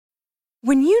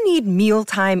When you need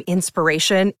mealtime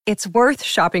inspiration, it's worth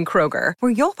shopping Kroger,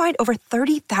 where you'll find over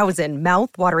 30,000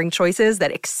 mouth-watering choices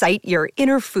that excite your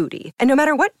inner foodie. And no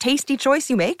matter what tasty choice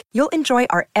you make, you'll enjoy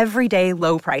our everyday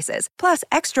low prices, plus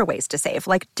extra ways to save,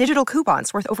 like digital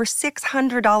coupons worth over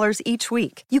 $600 each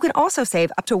week. You can also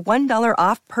save up to $1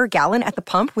 off per gallon at the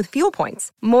pump with fuel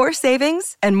points. More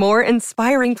savings and more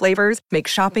inspiring flavors make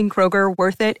shopping Kroger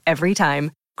worth it every time.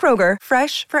 Kroger,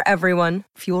 fresh for everyone.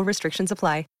 Fuel restrictions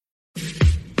apply.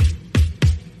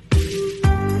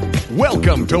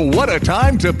 Welcome to What a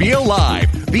Time to Be Alive,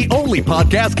 the only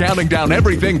podcast counting down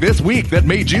everything this week that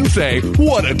made you say,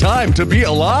 what a time to be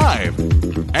alive.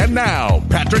 And now,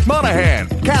 Patrick Monahan,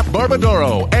 Kath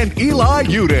Barbadoro, and Eli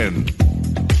Uden.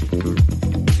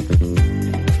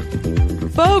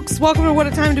 Folks, welcome to What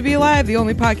a Time to Be Alive, the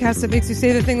only podcast that makes you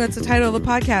say the thing that's the title of the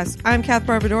podcast. I'm Kath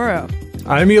Barbadoro.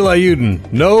 I'm Eli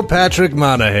Uden. No Patrick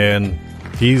Monahan.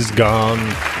 He's gone.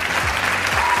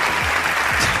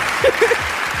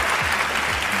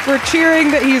 We're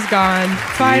cheering that he's gone.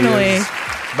 Finally.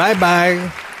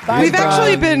 Bye-bye. We've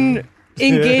actually been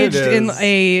engaged in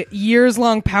a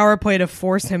years-long power play to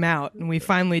force him out, and we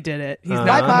finally did it. He's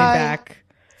not coming back.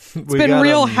 It's been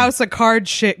real House of Cards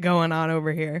shit going on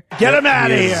over here. Get him out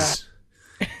of here.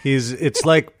 It's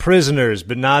like Prisoners,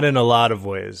 but not in a lot of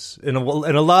ways. In a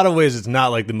lot of ways, it's not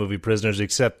like the movie Prisoners,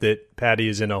 except that Patty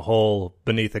is in a hole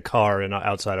beneath a car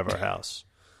outside of our house.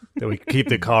 That we keep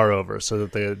the car over so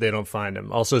that they don't find him.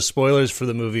 Also, spoilers for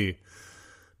the movie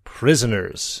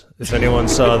Prisoners. If anyone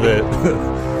saw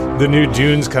the new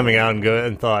Dune's coming out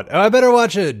and thought, oh, I better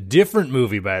watch a different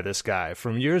movie by this guy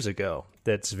from years ago.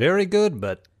 That's very good,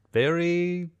 but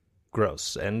very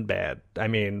gross and bad. I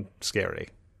mean, scary.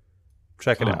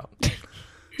 Check it out.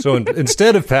 So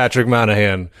instead of Patrick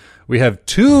Monahan, we have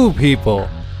two people.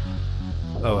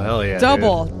 Oh, hell yeah.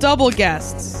 Double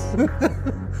guests.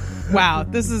 Wow,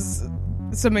 this is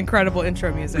some incredible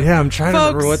intro music. Yeah, I'm trying to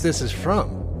remember what this is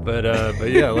from. But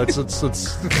yeah, let's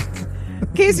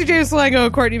Casey James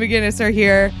Salengo, Courtney Maginnis are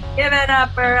here. Give it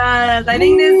up for us. I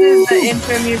think this is the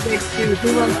intro music to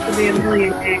Who Wants to Be a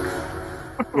Millionaire?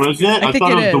 Was it? I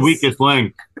thought it was the weakest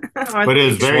link. But it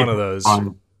is very one of those.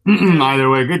 fun. Either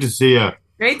way, good to see you.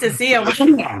 Great to see you.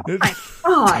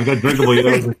 Oh my I God. got drinkable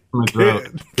yellows in my throat.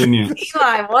 Didn't you?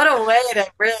 Eli, what a way to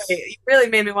really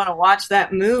made me want to watch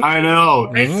that movie. I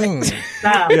know.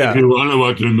 Stop. Yeah. If you want to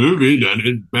watch a movie, then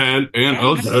it's bad and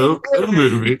also a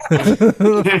movie.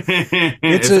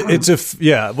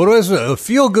 A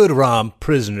feel-good romp,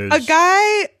 Prisoners. A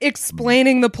guy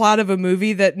explaining the plot of a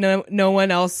movie that no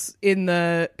one else in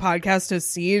the podcast has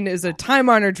seen is a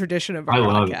time-honored tradition of our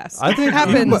podcast. I think it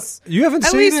happens. You haven't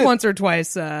at seen least it? once or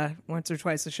twice a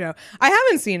show. I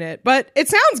haven't seen it, but it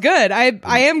sounds good. I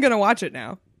am gonna watch it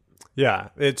now. Yeah,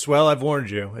 I've warned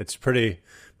you. It's pretty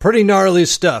gnarly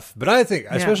stuff. But I think,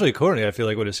 especially Courtney, I feel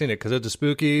like would have seen it because it's a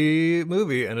spooky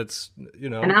movie, and it's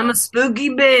And I'm a spooky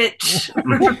bitch.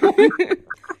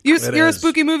 You're a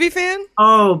spooky movie fan?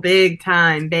 Oh, big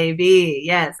time, baby.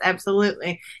 Yes,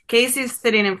 absolutely. Casey's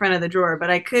sitting in front of the drawer, but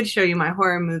I could show you my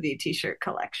horror movie T-shirt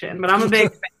collection. But I'm a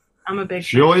big fan.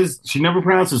 She never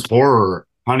pronounces horror.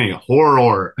 Honey,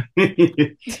 horror.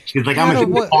 She's like,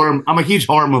 I'm a huge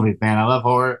horror movie fan. I love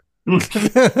horror. This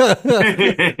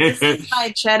is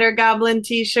my Cheddar Goblin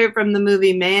T-shirt from the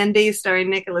movie Mandy, starring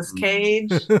Nicolas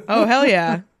Cage. Oh, hell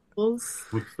yeah. What's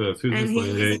this? Who's And this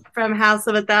lady? he's from House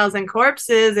of a Thousand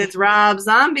Corpses. It's Rob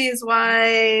Zombie's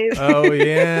wife. Oh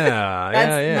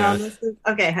yeah,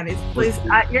 Okay, honey, please.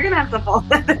 You're gonna have to follow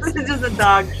that. This is just a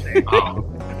dog shirt. Oh.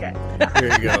 Okay.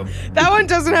 There you go. That one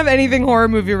doesn't have anything horror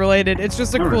movie related. It's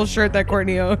just a cool shirt that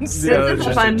Courtney owns. Yeah, It's it's a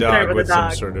just fun a shirt dog with with a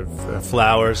dog. some sort of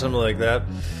flower, something like that.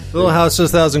 Little House of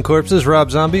 1,000 Corpses,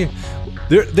 Rob Zombie.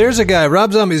 There's a guy,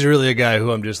 Rob Zombie's really a guy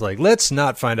who I'm just like, let's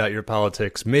not find out your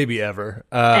politics, maybe ever.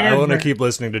 I want to keep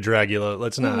listening to Dragula.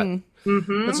 Let's not.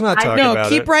 Mm-hmm. Let's not talk about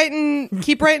keep it.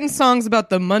 keep writing songs about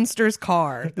the Munsters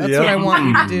car. That's what I want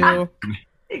you to do.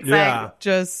 Exactly. Yeah.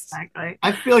 Just Exactly.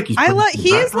 I feel like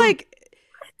he's like,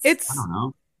 it's I don't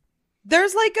know.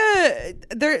 there's like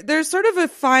there's sort of a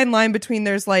fine line between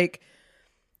there's like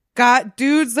got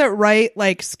dudes that write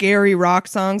like scary rock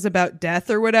songs about death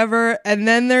or whatever, and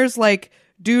then there's like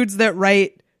dudes that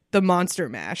write the Monster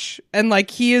Mash, and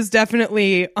like he is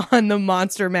definitely on the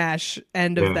Monster Mash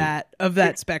end of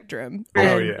that spectrum. Oh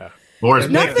And yeah. Boris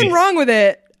nothing wrong with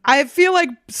it. I feel like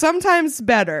sometimes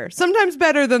better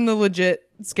than the legit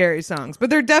scary songs,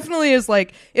 but there definitely is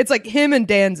like, it's like him and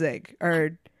Danzig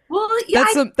are Well, yeah,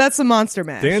 That's a monster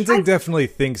mash. Danzig definitely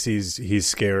thinks he's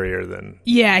scarier than.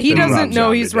 Yeah, he than doesn't Rob know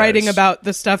Zombie he's does. writing about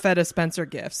the stuff at a Spencer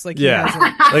Gifts. Like, he hasn't.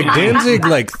 Like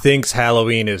Danzig thinks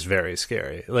Halloween is very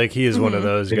scary. Like he is one of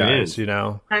those guys, you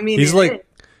know. I mean, he's like.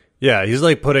 Yeah, he's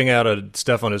like putting out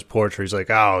stuff on his porch where he's like,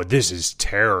 oh, this is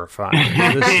terrifying.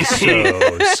 This is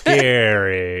so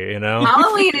scary, you know?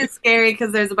 Halloween is scary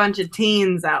because there's a bunch of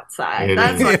teens outside.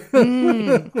 That's like,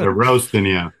 They're roasting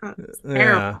you.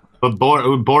 Yeah. But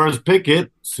Boris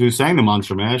Pickett, who sang the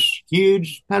Monster Mash,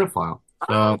 huge pedophile.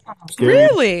 So, scary.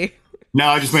 Really? No,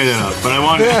 I just made that up. But I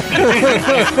wanted.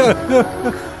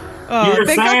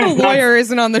 Thank God the lawyer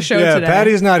isn't on the show today.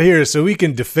 Patty's not here, so we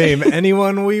can defame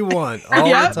anyone we want all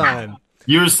the time.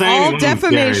 You were saying all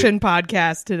defamation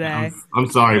podcast today. I'm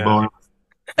sorry, Boris.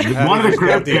 One of the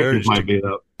got the urge might be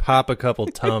up. Pop a couple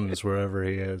Tums wherever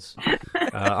he is,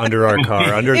 under our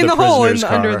car, under in the hole, prisoner's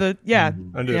car, under the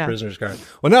the prisoner's car.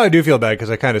 Well, now I do feel bad because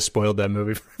I kind of spoiled that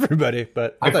movie for everybody.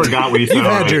 But I forgot what you said. You've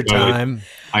had your time.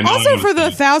 I know also, for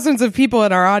the thousands of people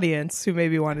in our audience who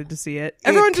maybe wanted to see it,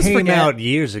 everyone just came forget. out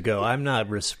years ago. I'm not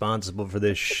responsible for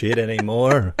this shit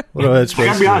anymore. What am I supposed I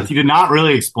gotta to be do? honest, you did not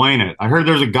really explain it. I heard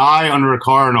there's a guy under a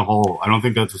car in a hole. I don't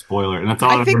think that's a spoiler, and that's all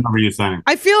I remember you saying.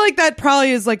 I feel like that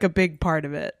probably is like a big part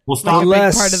of it. Well, Like stop. a big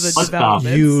Unless- part of the Let's stop.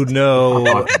 development. You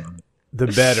know, the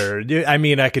better. I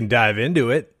mean, I can dive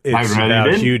into it. It's ready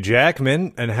about then? Hugh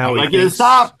Jackman and how I'd he like you to thinks.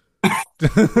 stop.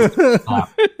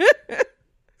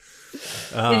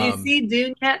 did you see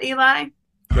Dune yet, Eli?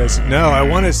 No, I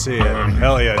want to see it.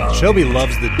 Hell yeah. Shelby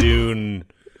loves the Dune.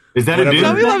 Is that Whatever. a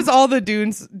Shelby dude? loves all the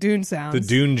Dune sounds. The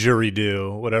Dune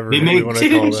Jury-Do, whatever They we make want to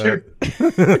call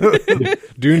that.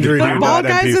 Dune Jury-Do. The ball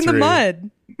guys in the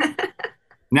mud.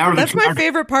 Now That's my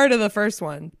favorite part of the first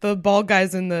one. The ball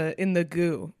guys in the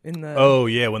goo in the Oh,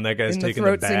 yeah, when that guy's in the taking the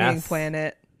throat singing bath.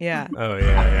 planet. Yeah. Oh,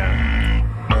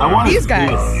 yeah. I want These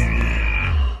guys.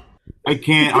 I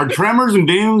can't. Are Tremors and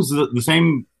Dunes the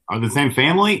same? Are the same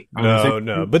family? Are they the same-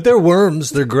 No. But they're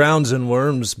worms. They're grounds and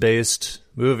worms based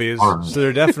movies. All right. So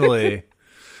they're definitely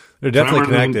Tremors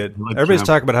connected. and- Everybody's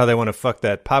talking about how they want to fuck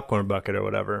that popcorn bucket or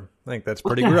whatever. I think that's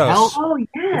pretty the gross. hell? Oh,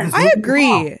 yes. I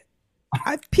agree.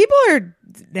 People are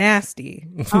nasty.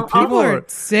 People are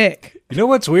sick. You know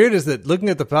what's weird is that looking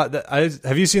at the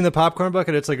have you seen the popcorn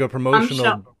bucket? It's like a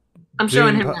promotional. I'm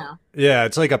showing him Dune now. Yeah,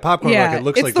 it's like a popcorn Yeah, bucket. It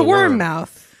looks it's like the worm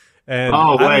mouth. And Oh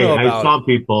I don't wait, know I about- saw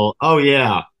people. Oh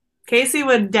yeah, Casey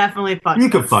would definitely fuck you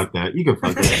could this. fuck that. You could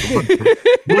fuck that.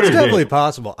 What It's is definitely it?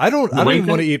 possible. I don't even Lincoln?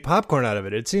 want to eat popcorn out of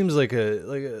it. It seems like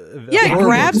a Yeah, it horrible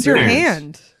grabs your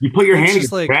experience. hand. You put your It's hand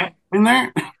just and like- crap in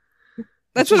there.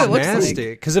 That's what it looks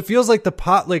nasty like. because it feels like the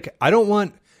pot. Like I don't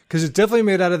want because it's definitely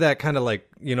made out of that kind of like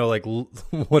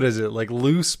what is it like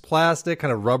loose plastic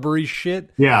kind of rubbery shit.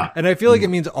 Yeah, And I feel like it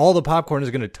means all the popcorn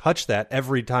is going to touch that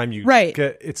every time you Right.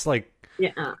 It's like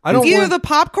Yeah. I don't Either want the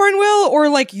popcorn will or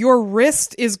like your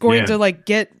wrist is going Yeah. to like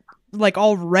get like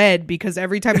all red because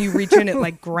every time you reach in it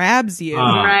like grabs you.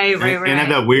 Right. And have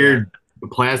that weird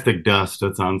plastic dust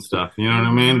that's on stuff. You know what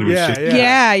I mean? Yeah, It's just-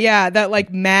 Yeah, that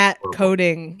like matte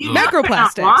coating. You better not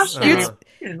Microplastics. wash it. It's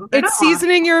They're not it's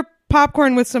seasoning your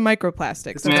popcorn with some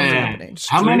microplastics. That's what's Yeah. happening.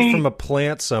 How straight many- from a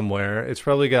plant somewhere. It's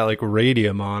probably got like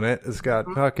radium on it. It's got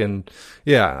fucking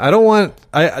I don't want.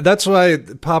 That's why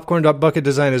popcorn bucket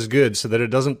design is good so that it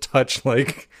doesn't touch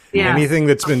like Yeah. anything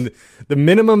that's been the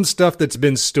minimum stuff that's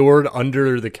been stored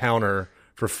under the counter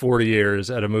for 40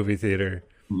 years at a movie theater.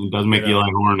 It does make you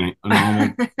like horny.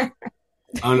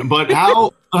 But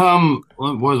how?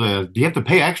 What was it? Do you have to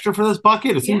pay extra for this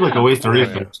bucket? It seems like a waste of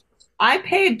resources. I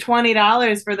paid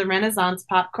 $20 for the Renaissance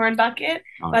popcorn bucket,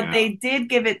 Oh, but yeah. they did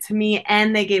give it to me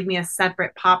and they gave me a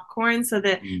separate popcorn so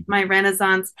that my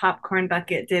Renaissance popcorn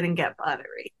bucket didn't get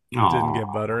buttery. Didn't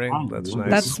get buttering. That's nice.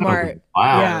 That's smart.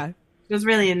 Wow. Yeah. It was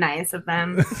really nice of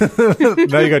them.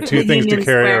 Now you got two The things to Union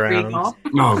carry Square around. Regal.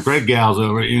 No, great gals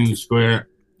over at Union Square.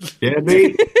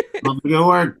 Debbie, love to go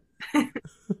work.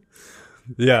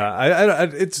 Yeah, I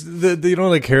it's you don't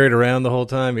like carry it around the whole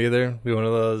time either. Be one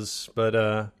of those,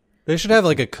 but they should have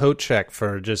like a coat check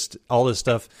for just all this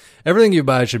stuff. Everything you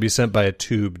buy should be sent by a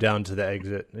tube down to the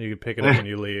exit. You can pick it up when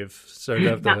you leave. So you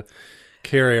have to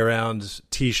carry around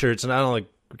T-shirts, and I don't like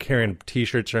carrying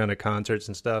T-shirts around at concerts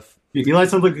and stuff. You like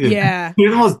something? Yeah.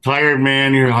 You're the most tired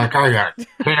man. You're like, I got to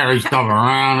carry stuff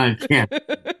around. I can't.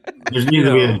 There needs to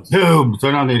be a tube, so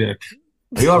I don't need it.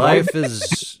 Are you all right? Life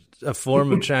is a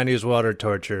form of Chinese water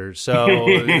torture, so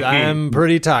I'm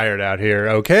pretty tired out here.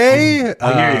 Okay,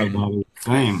 I hear you, buddy.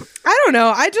 Same. I don't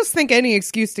know. I just think any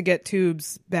excuse to get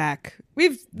tubes back.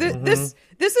 This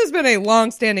has been a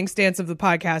long-standing stance of the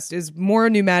podcast is more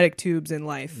pneumatic tubes in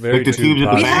life. Very Like the tube tubes at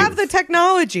the We positive. have the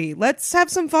technology. Let's have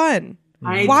some fun.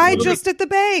 Why just at the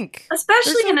bank?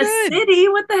 Especially in a city.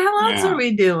 What the hell else are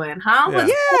we doing, huh?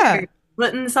 Yeah.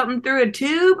 Putting something through a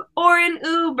tube or an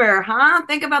Uber, huh?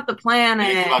 Think about the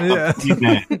planet.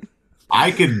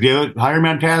 I could do it. Hire me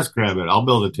on TaskRabbit. I'll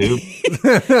build a tube.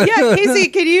 Yeah, Casey,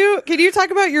 can you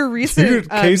talk about your recent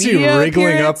Casey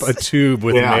wriggling appearance? up a tube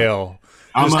with mail?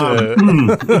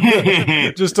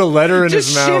 Just a letter in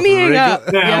his mouth. Shimmying up.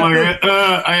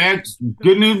 I had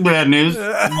good news, bad news.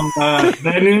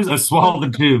 Bad news, I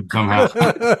swallowed the tube somehow.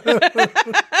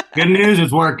 Good news,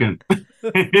 it's working.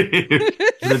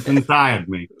 It's inside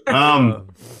me. I'm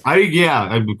a big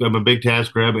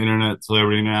TaskRabbit internet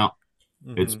celebrity now.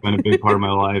 It's been a big part of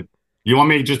my life. You want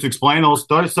me to just explain the whole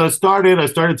story? So I started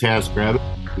TaskRabbit.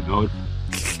 You know,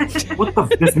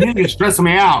 this music is stressing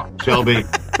me out, Shelby.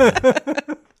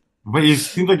 But it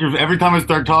seems like every time I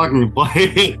start talking, you play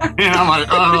it, and I'm like,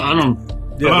 I don't.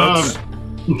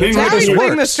 King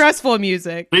Richard, the stressful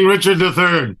music. King Richard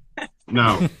III.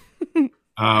 No.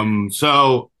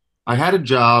 So I had a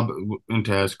job in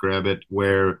TaskRabbit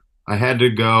where I had to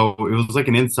go. It was like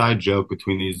an inside joke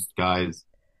between these guys.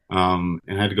 And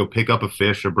I had to go pick up a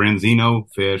fish, a branzino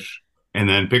fish, and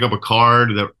then pick up a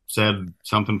card that said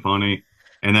something funny,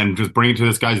 and then just bring it to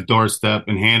this guy's doorstep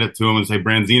and hand it to him and say,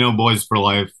 Branzino boys for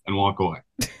life, and walk away.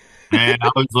 And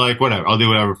I was like, whatever, I'll do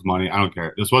whatever for money. I don't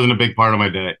care. This wasn't a big part of my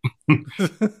day.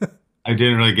 I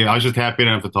didn't really I was just happy I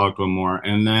didn't have to talk to him more.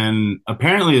 And then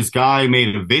apparently this guy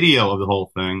made a video of the whole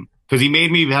thing because he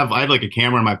made me I had like a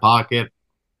camera in my pocket,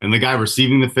 and the guy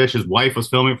receiving the fish, his wife was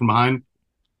filming from behind.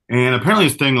 And apparently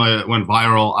this thing went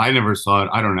viral. I never saw it.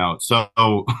 I don't know. So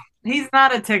he's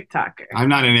not a TikToker. I'm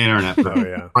not an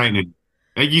internet. Frightening.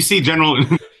 You see, gentle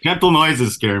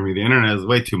noises scare me. The internet is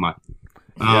way too much.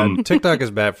 TikTok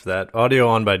is bad for that. Audio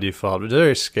on by default. It's a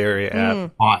very scary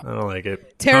app. I don't like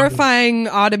it. Terrifying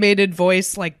automated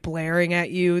voice like blaring at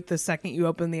you the second you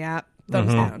open the app.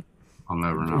 Thumbs down. I'll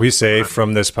never know. We say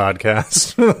from this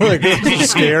podcast, like a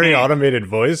scary automated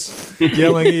voice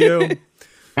yelling at you.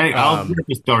 Hey, I'll get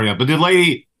the story up. But this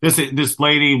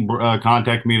lady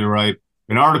contacted me to write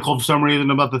an article for some reason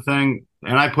about the thing,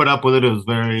 and I put up with it. It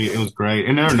was great,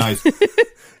 and they're nice.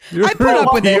 I put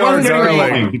up with it.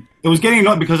 It was getting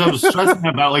annoying because I was stressing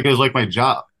about it was like my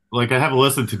job. Like I have a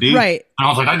list of to-dos. Right. And I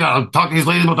was like, I gotta talk to these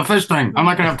ladies about the fish thing. I'm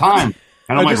not gonna have time.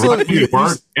 And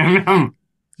I'm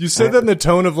you said that in the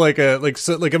tone of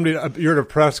you're at a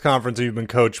press conference and you've been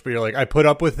coached, but you're like, I put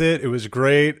up with it. It was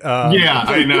great.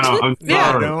 I know. I'm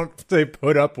sorry. Don't say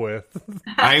put up with.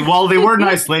 Well, they were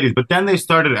nice ladies, but then they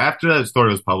started after that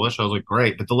story was published. I was like,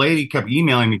 great. But the lady kept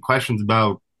emailing me questions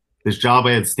about this job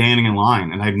I had standing in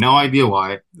line, and I had no idea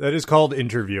why. That is called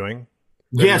interviewing.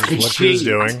 Yes, what she's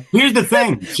doing. Here's the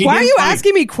thing. Why are you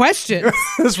asking me questions?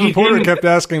 This reporter kept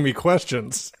asking me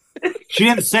questions. She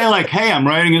didn't say like, hey, I'm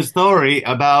writing a story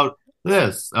about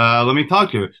this. Let me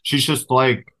talk to you. She's just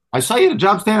like, I saw you at a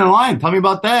job standing in line. Tell me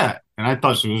about that. And I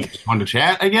thought she was just wanting to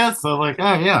chat, I guess. So I was like,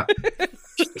 oh, yeah.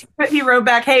 But he wrote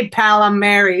back, hey, pal, I'm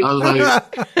married. I was like,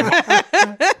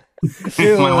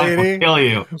 hey, lady. Kill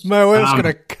you. My wife's going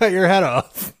to cut your head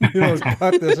off. You know,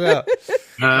 cut this out.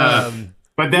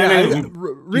 But then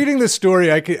reading the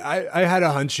story, I had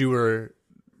a hunch your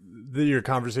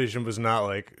conversation was not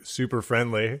like super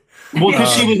friendly. Well,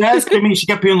 because she was asking me, she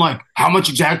kept being like, how much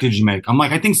exact did you make? I'm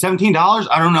like, I think $17.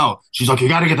 I don't know. She's like, you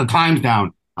got to get the times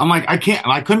down. I'm like, I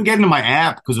couldn't get into my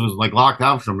app because it was like locked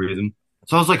out for some reason.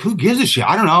 So I was like, who gives a shit?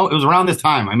 I don't know. It was around this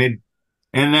time and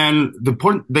then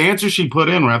the answer she put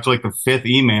in were after like the fifth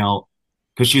email,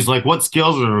 because she's like, what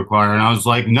skills are required? And I was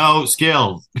like, no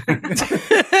skills.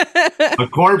 A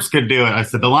corpse could do it. I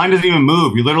said, the line doesn't even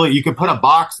move. You could put a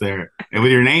box there with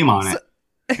your name on it.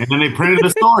 And then they printed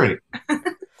the story.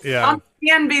 Yeah. On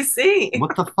CNBC.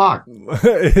 What the fuck?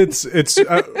 It's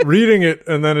reading it,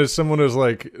 and then as someone who's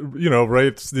like,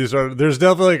 writes these there's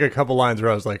definitely like a couple lines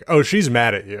where I was like, oh, she's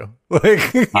mad at you. Like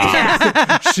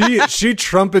she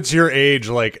trumpets your age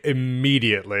like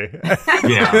immediately.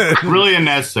 Yeah. Really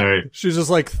unnecessary. She's just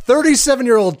like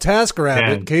 37-year-old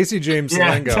TaskRabbit, Casey James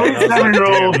Salengo.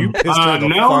 37-year-old you pissed her the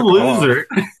no fuck loser.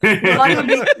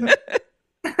 Off.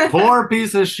 Poor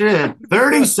piece of shit.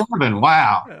 37.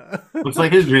 Wow. Looks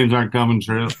like his dreams aren't coming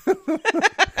true.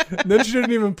 Then she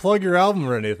didn't even plug your album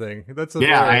or anything.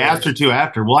 I asked her to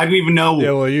after. Well, I didn't even know.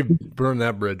 Yeah, well, you burned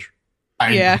that bridge.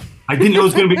 I didn't know it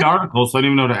was going to be an article, so I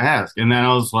didn't even know to ask. And then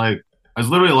I was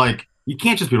literally like, you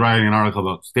can't just be writing an article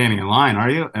about standing in line, are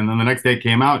you? And then the next day it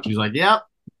came out. She's like, yep.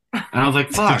 And I was like,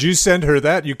 fuck. Did you send her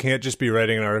that? You can't just be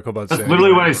writing an article about standing in line. That's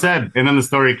literally what I said. And then the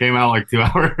story came out like 2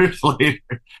 hours later.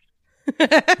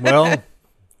 Well,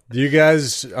 you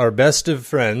guys are best of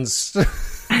friends.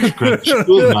 She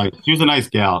was nice. She was a nice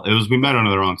gal. We met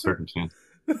under the wrong circumstance.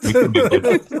 We could be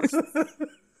like,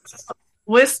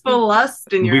 Wistful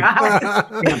lust in your eyes.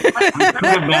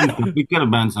 we could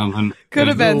have been something. Could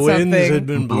have been the winds something. had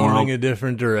been blowing a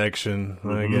different direction.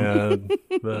 My God.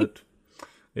 But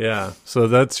yeah, so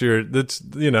that's you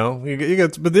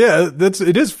get, but yeah,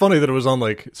 it is funny that it was on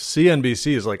like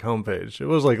CNBC's like homepage. It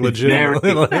was like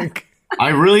legitimately like.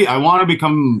 I want to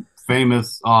become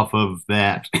famous off of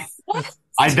that.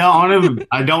 I don't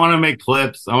want to make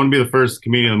clips. I want to be the first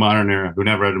comedian of the modern era who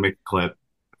never had to make a clip.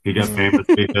 He got famous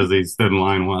because he stood in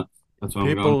line once. That's what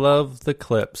people love the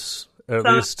clips. At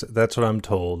least that's what I'm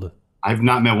told. I've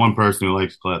not met one person who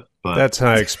likes clips, but that's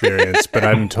my experience. But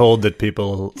I'm told that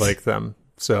people like them.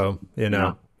 So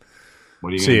Yeah.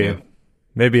 What are you gonna do?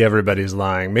 Maybe everybody's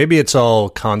lying. Maybe it's all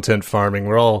content farming.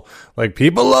 We're all like,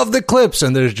 people love the clips,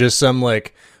 and there's just some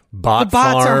like bot The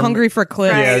bots farm. are hungry for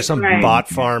clips. Yeah, there's some Right. bot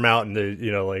farm out in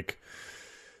the like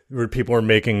where people are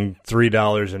making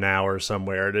 $3 an hour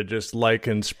somewhere to just like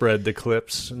and spread the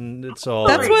clips, and it's all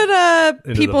That's what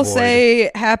into people the void.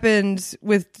 say happened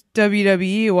with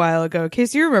WWE a while ago.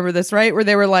 Casey, you remember this, right? Where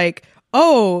they were like,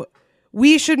 "Oh,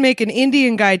 we should make an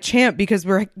Indian guy champ because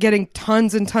we're getting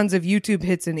tons and tons of YouTube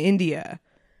hits in India,"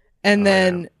 and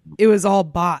then it was all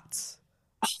bots,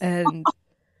 and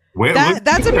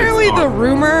that's apparently the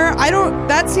rumor.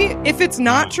 If it's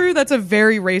not true, that's a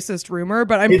very racist rumor,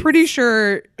 but I'm pretty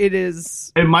sure it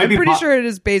is. It might I'm be pretty sure it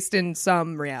is based in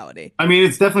some reality. I mean,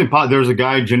 it's definitely there was a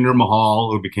guy, Jinder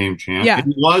Mahal, who became champ. Yeah.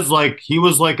 And he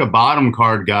was like a bottom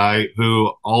card guy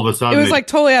who all of a sudden It was like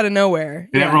totally out of nowhere.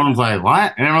 and Yeah. everyone's like,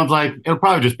 what? And everyone's like, it'll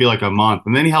probably just be like a month.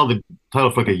 And then he held the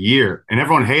title for like a year, and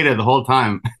everyone hated it the whole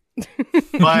time.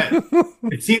 But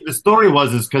the story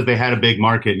was because they had a big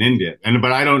market in India,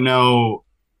 but I don't know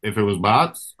if it was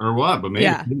bots or what. But maybe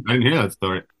Yeah. I didn't hear that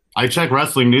story. I check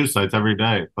wrestling news sites every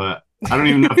day, but I don't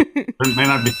even know. It may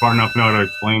not be far enough to know how to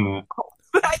explain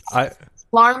that.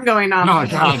 Alarm going on. No,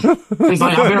 God. He's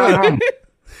like, I'll be right on.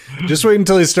 Just wait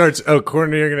until he starts. Oh,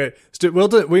 Courtney, you're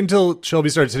gonna wait until Shelby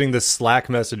starts hitting the Slack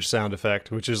message sound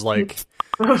effect, which is like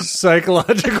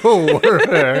psychological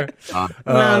warfare.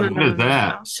 No. What is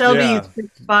that? Shelby, Yeah. you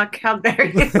sick fuck. How dare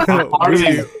you?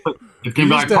 It can be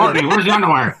like, Courtney, where's the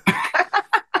underwear?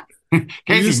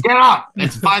 Casey, get up!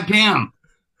 It's 5 p.m.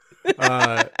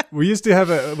 We used to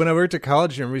have when I worked at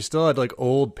College Humor, we still had like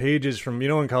old pages from,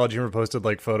 when College Humor posted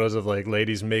like photos of like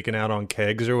ladies making out on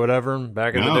kegs or whatever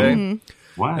back in the day.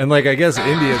 Mm-hmm. What? And like, I guess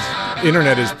India's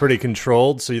internet is pretty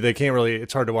controlled, so they can't really,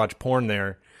 it's hard to watch porn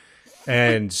there.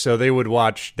 And so they would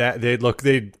watch that.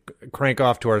 They'd crank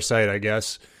off to our site, I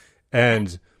guess.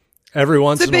 And every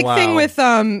once It's a in a big while. thing with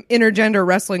intergender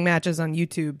wrestling matches on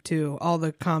YouTube too. All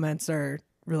the comments are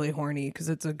really horny because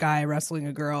it's a guy wrestling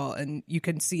a girl, and you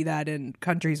can see that in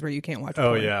countries where you can't watch. Oh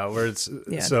porn. yeah, where it's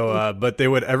Yeah. so. But they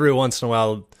would every once in a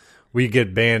while. We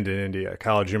get banned in India.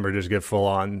 College Humor just get full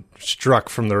on struck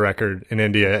from the record in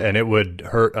India, and it would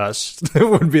hurt us. It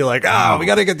would be like, we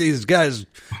got to get these guys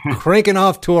cranking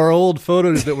off to our old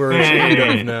photos that we're ashamed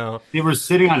of now. They were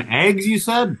sitting on eggs, you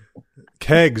said?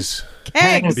 Kegs,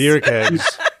 Kegs. beer kegs.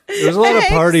 There's a lot of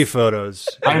party photos.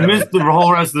 I missed the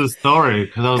whole rest of the story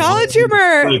because I was College like,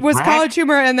 Humor "Really was crack?" College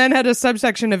Humor, and then had a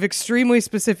subsection of extremely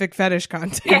specific fetish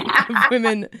content of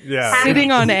women Yeah. sitting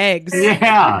on eggs.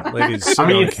 Yeah. Ladies sit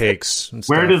mean, on cakes and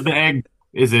Where stuff. does the egg?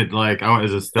 Is it like? Oh,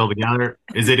 is it still together?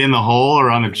 Is it in the hole or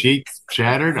on the cheeks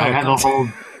shattered? I had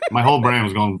my whole brain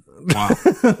was going. Wow.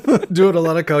 doing a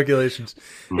lot of calculations?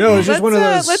 No, it's just one of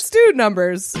those. Let's do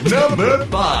numbers. Number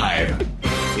 5.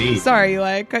 Sorry,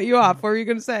 Eli, I cut you off. What were you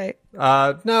going to say?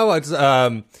 No, it's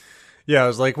yeah, it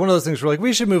was like one of those things where like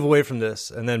we should move away from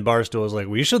this, and then Barstool was like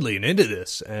we should lean into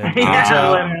this, and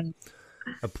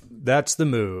that's the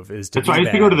move. Is to That's why I be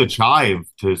used to bad. go to the Chive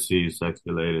to see Sex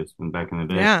the Latest back in the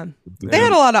day. Yeah. They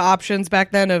had a lot of options back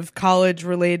then of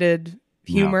college-related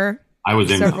humor. I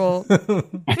was in Several.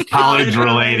 college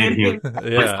related here.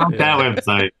 Yeah, That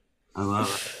website. I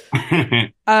love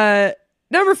it.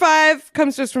 Number 5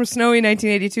 comes to us from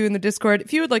Snowy1982 in the Discord.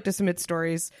 If you would like to submit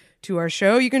stories to our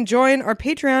show, you can join our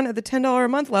Patreon at the $10 a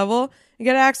month level and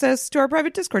get access to our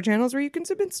private Discord channels where you can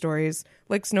submit stories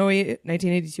like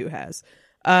Snowy1982 has.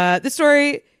 The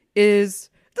story is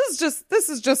this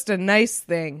is just a nice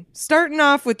thing. Starting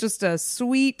off with just a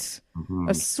sweet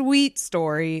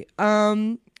story.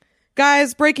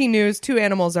 Guys, breaking news, 2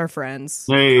 animals are friends.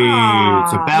 Hey, it's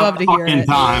Love about to hear fucking it.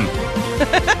 time.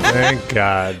 Thank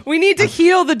God. We need to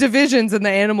heal the divisions in the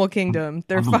animal kingdom.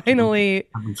 They're finally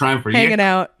I've been trying for hanging years.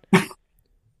 out.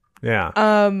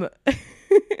 Yeah.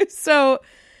 So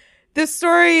this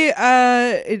story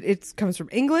it comes from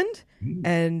England,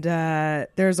 and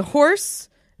there's a horse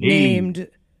named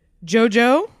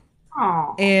Jojo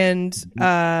Aw. and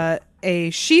a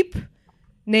sheep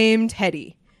named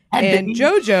Hetty. And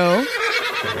Jojo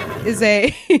is a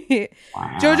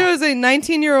Jojo is a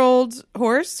 19-year-old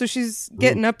horse, so she's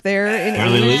getting up there in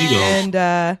age. And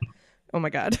oh my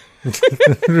god,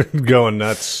 going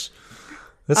nuts.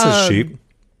 That's a sheep.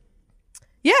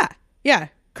 Yeah.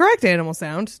 Correct animal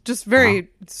sound. Just very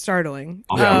startling.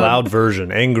 Yeah, loud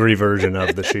version, angry version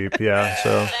of the sheep. Yeah.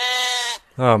 So,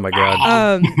 oh my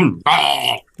god.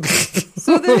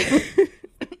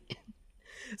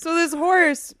 So this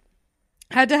horse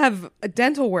had to have a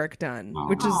dental work done,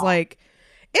 which is like,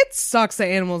 it sucks that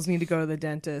animals need to go to the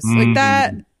dentist. Like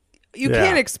that, you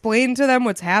can't explain to them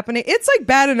what's happening. It's like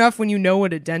bad enough when you know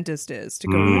what a dentist is to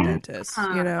go to the dentist,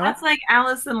 you know? That's like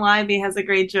Allison Libby has a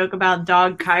great joke about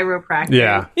dog chiropractor.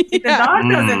 Yeah. The dog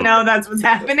doesn't know that's what's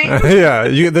happening. Yeah.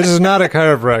 This is not a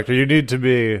chiropractor. You need to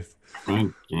be.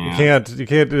 You can't do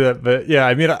that. But yeah,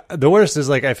 I mean, the worst is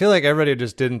like, I feel like everybody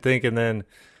just didn't think, and then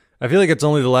I feel like it's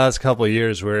only the last couple of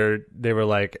years where they were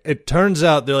like, it turns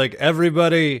out they're like,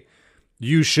 everybody,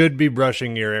 you should be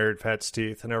brushing your pet's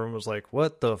teeth. And everyone was like,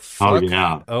 what the fuck? Oh,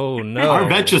 yeah. Oh, no. Our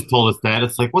vet just told us that.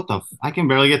 It's like, what the I can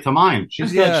barely get to mine.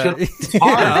 She's got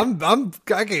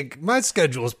shit. My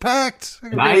schedule's packed.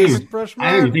 I don't even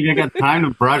think I got time to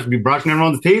be brushing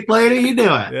everyone's teeth, lady. You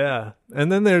do it. Yeah. And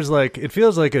then there's like, it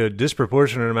feels like a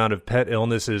disproportionate amount of pet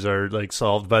illnesses are like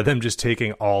solved by them just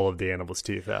taking all of the animal's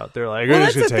teeth out. They're like, well,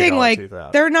 that's the thing. Like,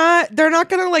 they're not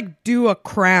gonna like do a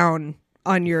crown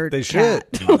on your. They cat.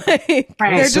 should. Like,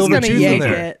 they're just gonna yank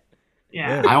it.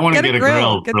 Yeah. I want to get a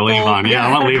grill for Levon. Yeah,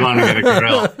 I want Levon to get a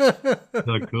grill.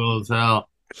 So cool as hell.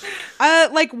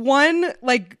 Like one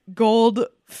like gold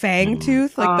fang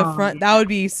tooth, like the front. That would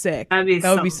be sick. That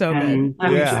would be so good.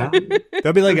 Yeah,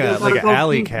 that'd be like an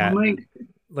alley cat,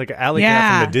 like an alley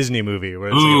cat from the Disney movie, where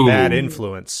it's like a bad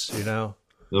influence, you know.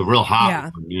 The real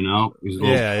hot, one, you know.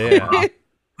 Yeah.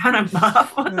 On a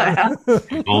buff. What the hell?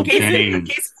 Gold chain.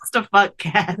 Case wants to fuck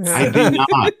cats. I do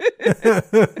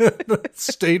not.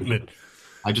 Statement.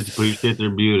 I just appreciate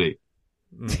their beauty.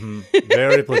 Mm-hmm.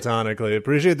 Very platonically.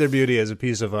 Appreciate their beauty as a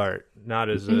piece of art, not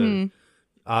as an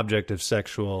object of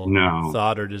sexual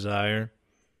thought or desire.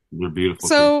 They're beautiful.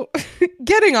 So,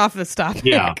 getting off this topic.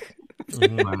 Yeah.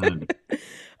 Jojo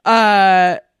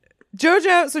had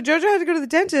to go to the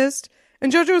dentist,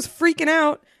 and Jojo was freaking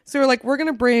out. So we're like, we're going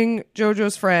to bring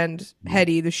Jojo's friend,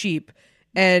 Hetty, the sheep.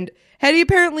 And Hetty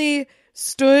apparently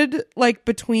stood like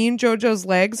between Jojo's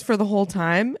legs for the whole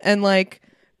time and like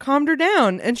calmed her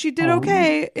down. And she did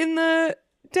okay in the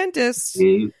dentist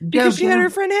because she had her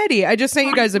friend Hetty. I just sent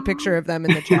you guys a picture of them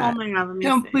in the chat. Oh my god,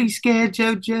 don't be scared,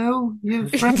 Jojo. Your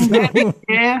friend Hetty.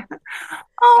 Yeah.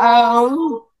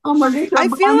 Oh my god! I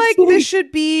feel like this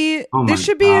should be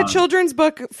a children's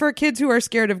book for kids who are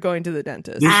scared of going to the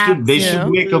dentist. They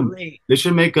should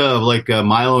make a like a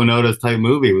Milo and Otis type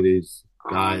movie with these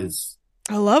guys.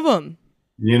 I love them.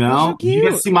 You know, so you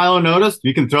guys see Milo and Otis?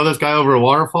 You can throw this guy over a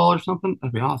waterfall or something.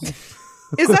 That'd be awesome.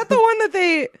 Is that the one that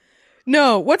they?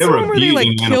 No, what's the one where they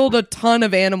like killed a ton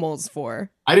of animals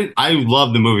for? I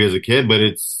loved the movie as a kid, but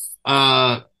it's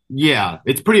yeah,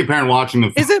 it's pretty apparent watching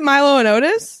the. Is it Milo and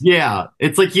Otis? Yeah,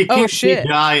 it's like you can't see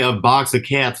a box of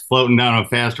cats floating down a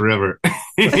fast river.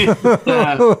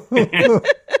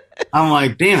 I'm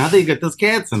like, damn, how do you get those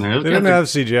cats in there? They didn't have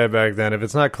CGI back then. If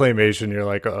it's not claymation, you're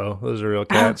like, oh, those are real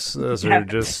cats. Those are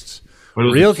just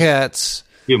real cats.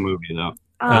 Good movie though.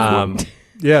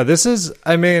 Yeah, this is.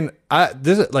 I mean,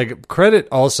 this is like credit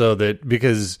also that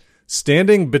because.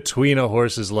 Standing between a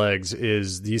horse's legs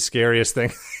is the scariest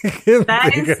thing.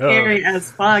 That is scary as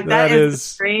fuck. That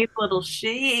is a brave little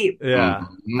sheep. Yeah.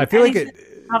 I feel like it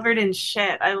covered in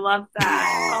shit. I love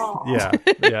that. Oh.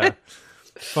 Yeah.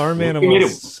 Farm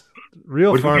animals.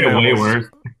 Real farm animals.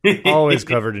 Always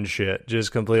covered in shit.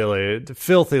 Just completely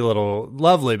filthy little,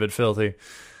 lovely but filthy.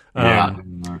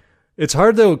 It's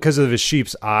hard though because of a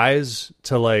sheep's eyes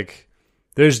to like.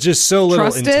 There's just so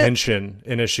little intention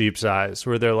in a sheep's eyes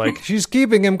where they're like, she's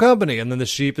keeping him company. And then the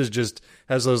sheep is just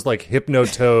has those like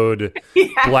hypnotoad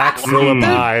black Phillip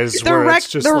eyes.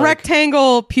 The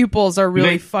rectangle pupils are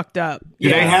really fucked up.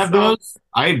 Did they have those?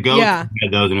 I had goats who had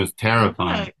those and it was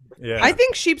terrifying. Yeah. I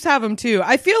think sheeps have them too.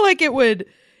 I feel like it would,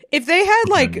 if they had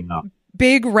like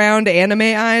big round anime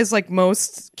eyes like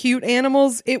most cute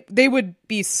animals, they would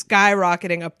be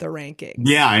skyrocketing up the rankings.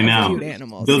 Yeah, I know. Cute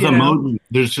animals.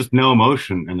 There's just no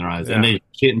emotion in their eyes, and they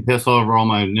shit and piss all over all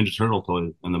my Ninja Turtle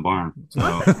toys in the barn.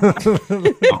 So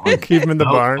keep them in the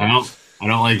barn. I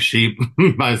don't like sheep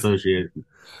by association.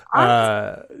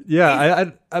 But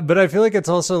I feel like it's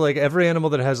also like every animal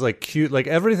that has like cute, like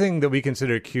everything that we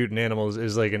consider cute in animals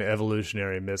is like an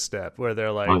evolutionary misstep where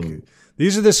they're like,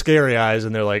 these are the scary eyes,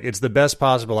 and they're like, it's the best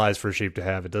possible eyes for a sheep to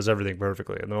have. It does everything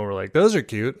perfectly. And then we're like, those are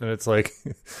cute, and it's like,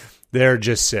 they're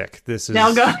just sick. This is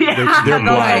they're blind.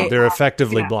 Right. They're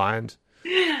effectively blind.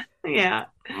 Yeah.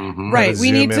 Mm-hmm. Right.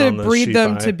 We need to on the breed sheep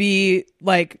them eye.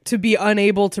 to be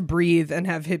unable to breathe and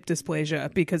have hip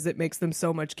dysplasia because it makes them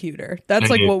so much cuter. That's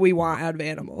like what we want out of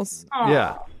animals.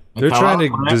 Yeah. They're trying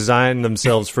to design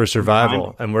themselves for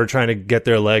survival, and we're trying to get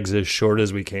their legs as short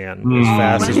as we can, as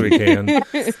fast as we can.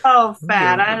 So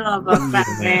fat. I love a fat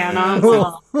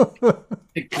animal.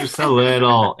 You're so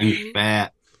little and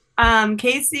fat.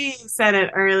 Casey said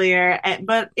it earlier,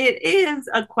 but it is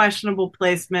a questionable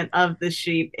placement of the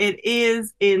sheep. It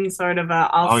is in sort of a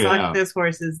I'll suck this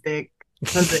horse's dick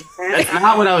position. That's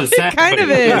not what I was saying. Kind of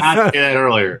but is. I did that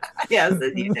earlier. Yes,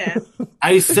 you did.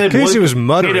 I said Casey was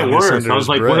muttering made it this worse. under I was his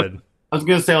like, bread. I was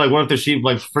gonna say, like, what if the sheep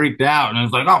like freaked out and I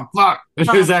was like, oh fuck,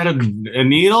 is that a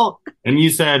needle? And you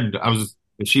said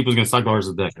the sheep was gonna suck the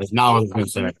horse's dick. That's not what I was gonna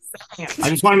say. I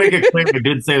just want to make it clear I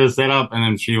did say the setup, and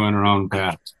then she went her own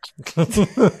path.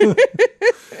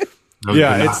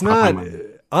 Yeah, it's not.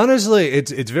 Honestly,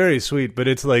 it's very sweet, but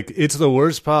it's like it's the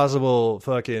worst possible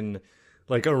fucking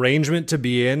like arrangement to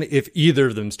be in if either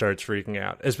of them starts freaking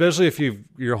out, especially if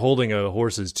you're holding a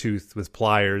horse's tooth with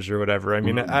pliers or whatever. I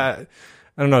mean, I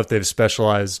don't know if they've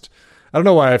specialized. I don't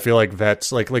know why I feel like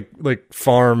vets, like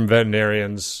farm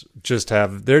veterinarians,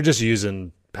 they're just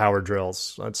using power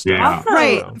drills. That's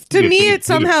Right. To me, it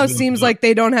somehow seems like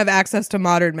they don't have access to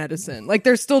modern medicine. Like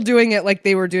they're still doing it like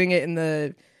they were doing it in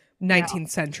the 19th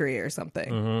century or something.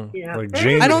 Mm-hmm. Yeah. Like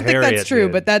James I don't think Harriet that's true,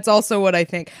 did. but that's also what I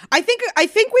think. I think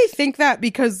we think that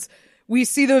because we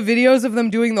see the videos of them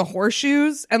doing the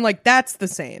horseshoes, and like that's the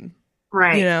same.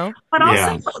 Right. You know? But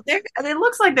also, it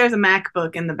looks like there's a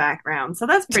MacBook in the background, so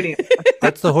that's pretty.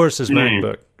 That's the horse's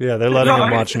MacBook. Yeah, they're letting him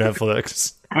watch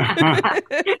Netflix.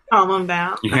 Calm him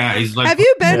down. Yeah, he's like, Have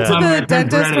you been to I'm the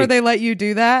dentist ready. where they let you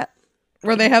do that?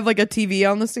 Where they have like a TV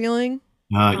on the ceiling?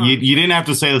 You didn't have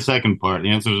to say the second part.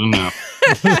 The answer is no.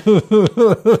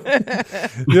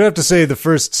 You don't have to say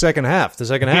the second half. The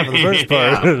second half of the first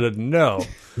part. No.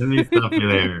 Let me stop you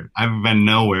there. I've been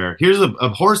nowhere. Here's a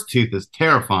horse tooth is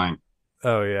terrifying.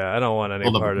 Oh yeah, I don't want any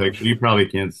Hold up part a of picture. You probably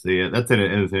can't see it. That's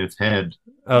its head.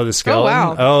 Oh, the skeleton.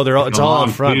 wow. Oh, it's all long on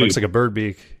front. tooth. Looks like a bird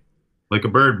beak. Like a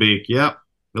bird beak. Yep.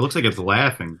 It looks like it's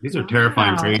laughing. These are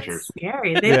terrifying Wow, creatures. that's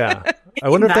scary. Yeah. I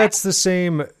wonder if that's the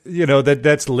same,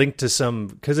 that's linked to some,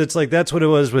 because it's like that's what it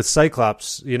was with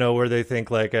Cyclops, where they think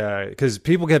like, because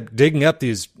people kept digging up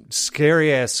these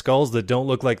scary ass skulls that don't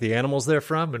look like the animals they're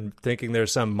from and thinking they're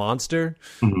some monster.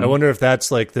 Mm-hmm. I wonder if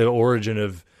that's like the origin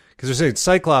of, because they're saying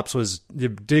Cyclops was, you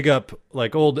dig up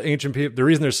like old ancient people. The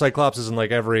reason there's Cyclopses in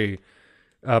like every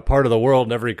part of the world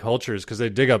and every culture is because they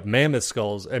dig up mammoth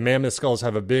skulls, and mammoth skulls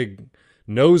have a big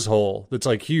nose hole that's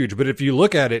like huge, but if you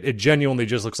look at it, it genuinely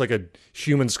just looks like a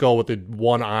human skull with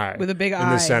one eye With a big in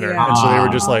eye, the center. yeah. And so they were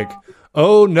just like,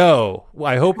 oh no,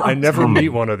 I hope I never meet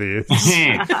one of these.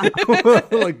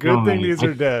 Like, good thing these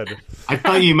are dead. I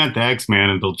thought you meant the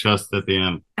X-Man until just at the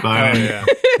end. But Oh yeah,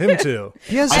 him too.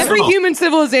 He has Every human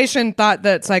civilization thought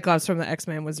that Cyclops from the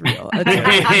X-Men was real.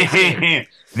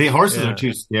 the horses are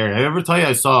too scary. I ever tell you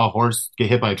I saw a horse get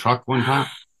hit by a truck one time?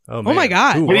 Oh my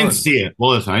God. Who I didn't won? see it.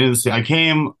 Well, listen, I didn't see it. I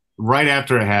came right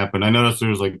after it happened. I noticed there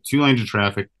was like 2 lanes of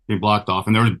traffic being blocked off,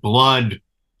 and there was blood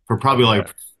for probably like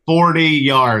 40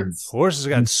 yards. Horses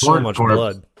got so much corpse.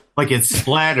 blood. Like it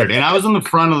splattered. And I was in the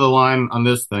front of the line on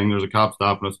this thing. There was a cop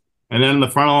stopping us. And then in the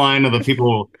front of the line of the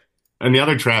people in the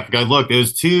other traffic, I looked, it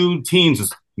was 2 teens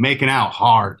just making out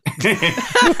hard.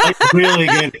 Like really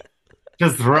good.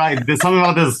 Just right. There's something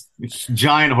about this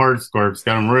giant horse corpse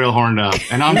got them real horned up.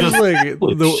 And I'm just like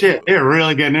holy shit, they're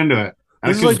really getting into it.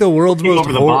 This is like the world's most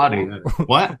over the body.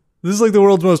 What? This is like the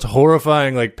world's most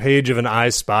horrifying like page of an I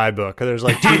Spy book. There's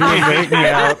like 2 making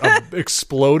out an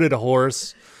exploded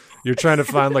horse. You're trying to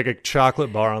find like a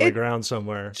chocolate bar on the ground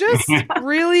somewhere. Just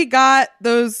really got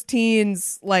those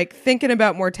teens like thinking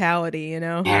about mortality,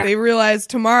 They realized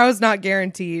tomorrow's not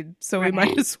guaranteed, so we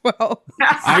might as well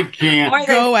I can't.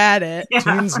 go at it.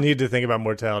 Teens need to think about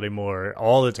mortality more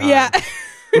all the time. Yeah.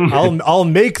 I'll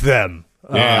make them.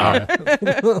 Yeah.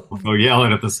 Go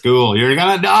yelling at the school. You're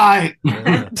gonna die.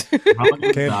 Can't-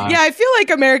 Yeah, I feel like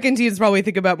American teens probably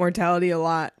think about mortality a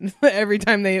lot every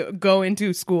time they go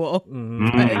into school.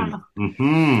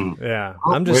 Mm-hmm. Yeah,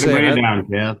 I'm just Wait saying. down,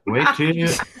 Kath. Wait till you.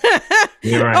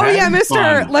 Oh yeah,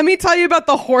 Mister. Let me tell you about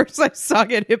the horse I saw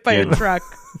get hit by a truck.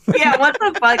 Yeah, what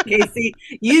the fuck, Casey?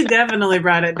 You definitely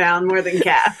brought it down more than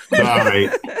Kath. Sorry.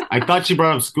 I thought she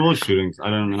brought up school shootings. I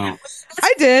don't know.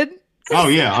 I did. Oh,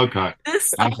 yeah. Okay.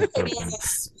 This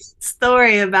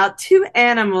story about two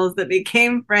animals that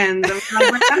became friends.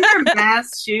 Remember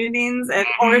mass shootings and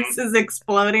horses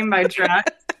exploding by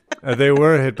trucks? They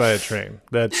were hit by a train.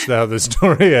 That's how the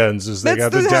story ends. Is they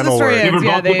got the dental work. They were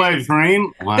both hit by a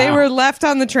train? Wow. They were left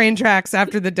on the train tracks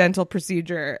after the dental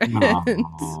procedure. No,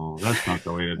 that's not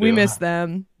the way to do it. We miss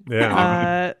them.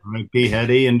 Yeah. R.I.P.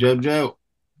 Hetty and JoJo.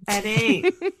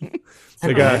 Eddie.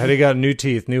 Hetty got new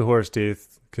teeth, new horse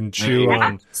teeth. Can chew on.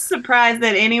 I'm surprised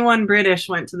that anyone British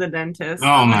went to the dentist.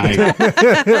 Oh my God.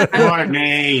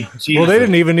 Courtney. Well, they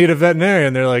didn't even need a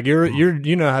veterinarian. They're like,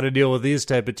 you know how to deal with these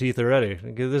type of teeth already.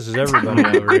 This is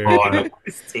everybody over here.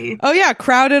 Oh yeah,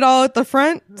 crowded all at the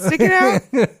front, sticking out.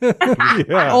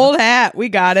 Yeah. Old hat, we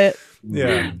got it.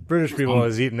 Yeah, British people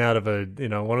always eating out of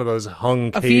one of those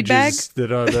hung a feed bag? cages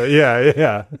that are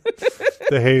the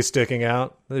hay sticking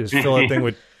out. They just fill that thing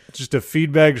with just a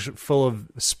feed bag full of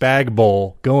spag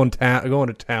bowl, going to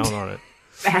town on it.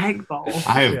 Spag bowl.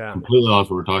 I have completely lost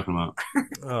what we're talking about.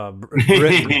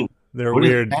 Britain, they're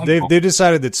weird. They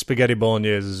decided that spaghetti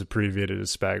bolognese is abbreviated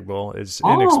as spag bowl. It's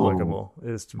inexplicable.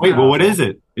 Wait, well, what is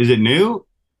it? Is it new?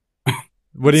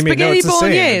 What do you mean? No, it's the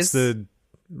bolognese. same. It's the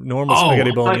normal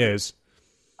spaghetti bolognese.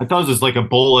 I thought it was just like a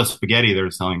bowl of spaghetti they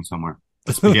were selling somewhere.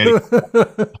 A spaghetti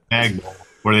bag bowl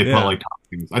where they put like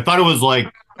toppings. I thought it was like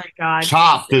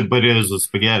chopped, but it was a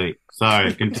spaghetti.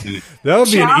 Sorry, continue. That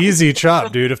would be an easy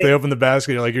chop, dude. If they open the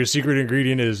basket, you're like, your secret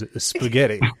ingredient is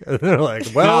spaghetti. And they're like,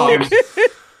 well. No,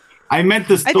 I meant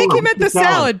the store. I think he meant the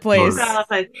salad place. A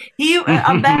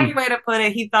better way to put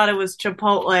it, he thought it was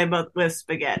Chipotle, but with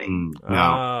spaghetti. No.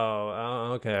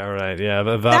 Oh, okay, all right. Yeah,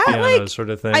 but Vapiano sort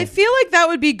of thing. I feel like that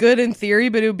would be good in theory,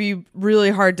 but it would be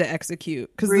really hard to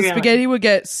execute because the spaghetti would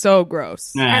get so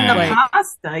gross. And the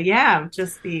pasta,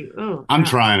 just be, ooh. I'm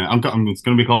trying it. It's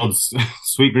going to be called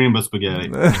sweet green but spaghetti.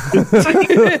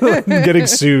 Getting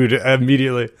sued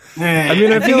immediately. I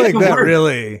mean, I feel like that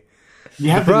really...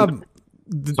 The problem...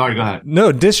 Sorry, go ahead.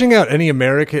 No, dishing out any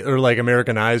American or like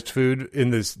Americanized food in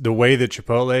the way that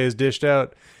Chipotle is dished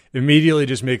out immediately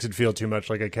just makes it feel too much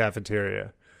like a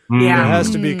cafeteria. Yeah, it has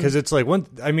to be because it's like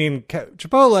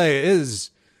Chipotle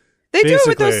is. They do it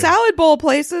with those salad bowl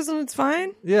places, and it's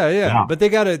fine. Yeah. But they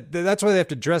gotta. That's why they have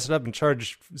to dress it up and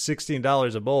charge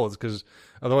 $16 a bowl. It's because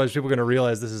otherwise people are gonna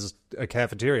realize this is a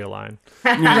cafeteria line.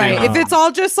 Right. If it's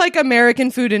all just like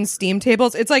American food and steam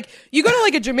tables, it's like you go to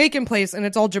like a Jamaican place and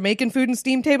it's all Jamaican food and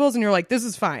steam tables, and you're like, this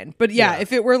is fine. But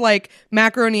if it were like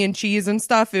macaroni and cheese and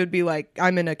stuff, it would be like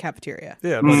I'm in a cafeteria.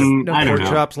 Yeah, but pork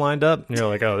chops lined up, and you're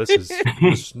like, oh, this is.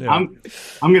 I'm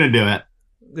gonna do it.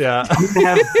 Yeah.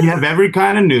 You have every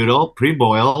kind of noodle,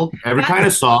 pre-boiled, every kind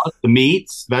of sauce, the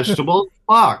meats, vegetables.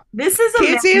 Fuck. This is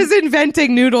Casey is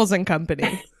inventing Noodles and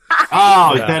Company.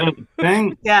 Oh, is that a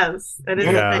thing? Yes, that is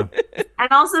a thing.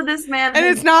 And also this man... And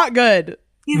it's not good.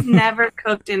 He's never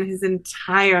cooked in his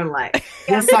entire life.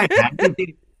 Yes, I have.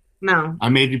 No. I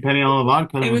made you penne a la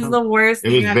vodka. It was the worst.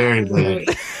 It was very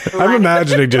bad. I'm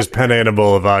imagining just penne and a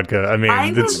bowl of vodka. I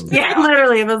mean,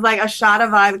 literally, it was like a shot of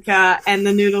vodka and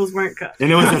the noodles weren't cooked.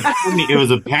 And it was a penny. It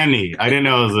was a penny. I didn't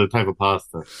know it was a type of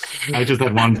pasta. I just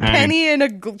had one penny. Penny and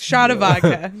a shot of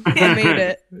vodka. I made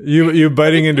it. You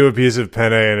biting into a piece of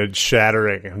penne and it's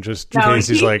shattering. And just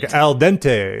Casey's like, al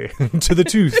dente to the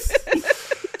tooth.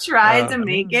 Tried to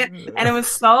make it, and it was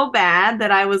so bad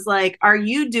that I was like, are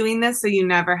you doing this so you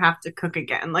never have to cook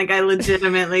again? Like, I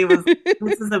legitimately was,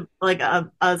 this is a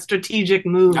strategic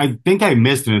move. I think I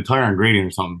missed an entire ingredient or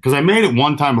something, because I made it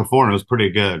one time before and it was pretty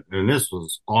good, and this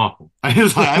was awful. I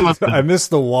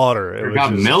missed the water. It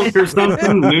got milk or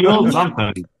something, noodle,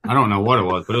 something. I don't know what it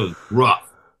was, but it was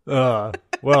rough.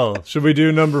 Well, should we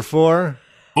do number 4?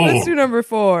 Let's do number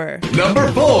 4.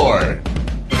 Number 4.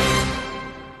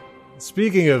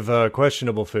 Speaking of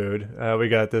questionable food, we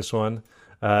got this one.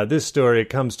 This story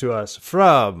comes to us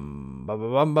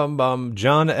from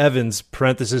John Evans,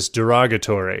 parenthesis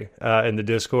derogatory, in the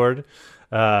Discord.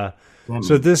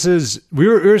 So this is, we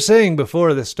were saying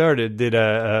before this started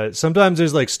that sometimes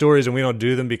there's like stories and we don't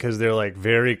do them because they're like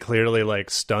very clearly like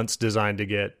stunts designed to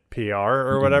get PR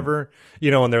or whatever,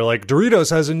 and they're like, Doritos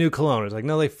has a new cologne. It's like,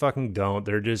 no, they fucking don't.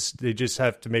 They just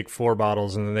have to make 4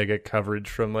 bottles and then they get coverage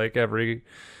from like every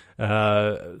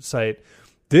site.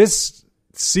 This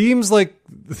seems like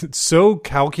so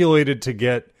calculated to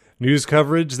get news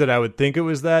coverage that I would think it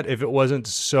was that if it wasn't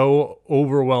so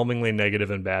overwhelmingly negative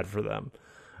and bad for them,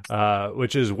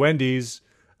 which is Wendy's,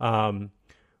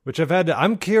 which I've had to,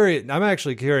 I'm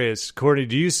actually curious,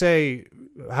 Courtney,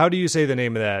 how do you say the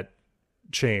name of that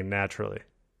chain naturally?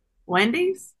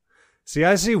 Wendy's? See,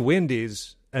 I see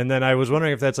Wendy's, and then I was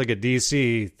wondering if that's like a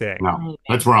DC thing. No,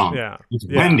 that's wrong. Yeah. It's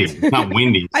Wendy's, not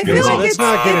Wendy's. I feel like Let's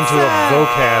not get into a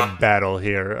vocab battle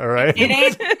here, all right?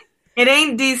 It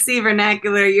ain't DC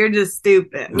vernacular. You're just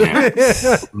stupid.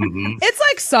 It's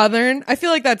like Southern. I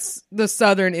feel like that's the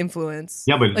Southern influence.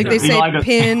 Yeah, but like they say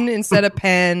pin instead of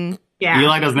pen. Yeah.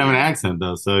 Eli doesn't have an accent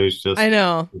though, so he's just. I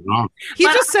know. Wrong. He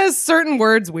just says certain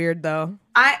words weird though.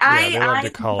 I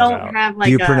don't have like.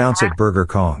 Do you pronounce it Burger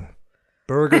Kong?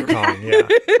 Burger Kong, yeah.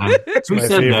 It's Who my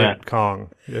said favorite that?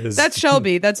 Kong. That's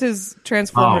Shelby. That's his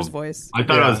Transformers voice. I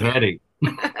thought I was heading.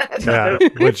 Yeah,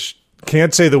 which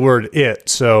can't say the word it,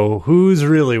 so who's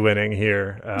really winning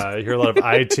here? You hear a lot of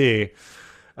IT.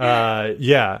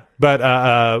 Yeah,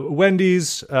 but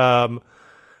Wendy's,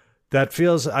 that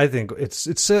feels, I think,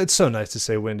 it's so nice to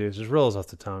say Wendy's. It rolls off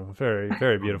the tongue. Very,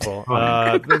 very beautiful.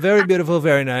 Very beautiful,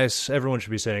 very nice. Everyone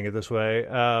should be saying it this way.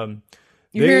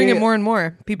 You're hearing it more and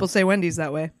more. People say Wendy's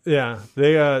that way. Yeah,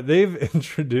 they've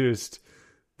introduced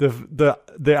the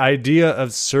idea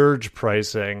of surge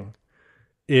pricing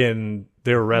in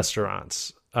their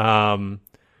restaurants,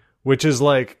 which is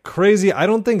like crazy. I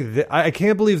don't think I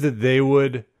can't believe that they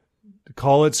would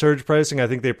call it surge pricing. I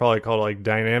think they probably call it like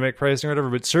dynamic pricing or whatever.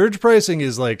 But surge pricing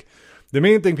is like the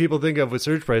main thing people think of with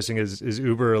surge pricing is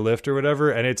Uber or Lyft or whatever,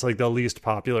 and it's like the least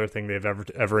popular thing they've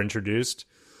ever introduced.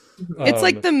 It's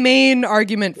like the main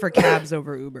argument for cabs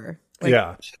over Uber. Like,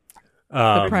 yeah.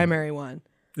 The primary one.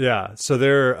 Yeah. So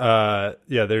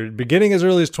they're beginning as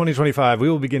early as 2025. We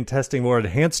will begin testing more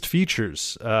enhanced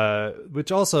features,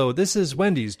 which also, this is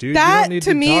Wendy's, dude. That, you don't need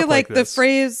to me, talk like this.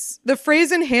 the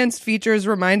phrase enhanced features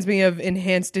reminds me of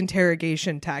enhanced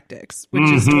interrogation tactics, which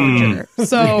is torture.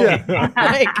 So,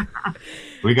 like,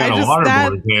 we got a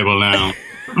waterboard table now.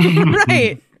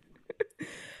 Right.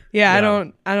 Yeah, I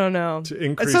don't know.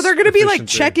 So they're going to be like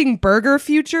efficiency. checking burger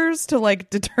futures to like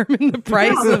determine the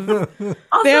price of.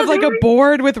 They have like a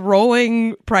board with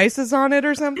rolling prices on it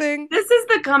or something. This is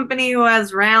the company who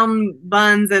has round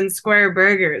buns and square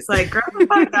burgers. Like, grow the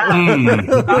fuck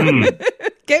up.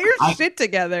 Get your shit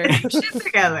together.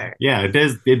 Yeah, it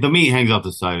does. The meat hangs off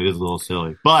the side. It is a little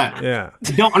silly, but Yeah.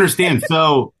 I don't understand.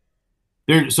 So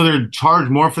they're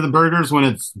charged more for the burgers when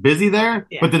it's busy there,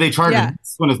 but do they charge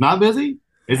less when it's not busy?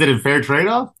 Is it a fair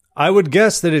trade-off? I would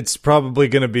guess that it's probably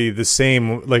going to be the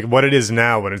same, like what it is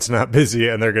now when it's not busy,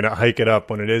 and they're going to hike it up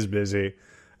when it is busy.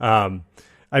 I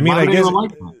mean, I guess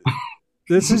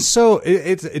this is so.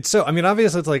 It's so. I mean,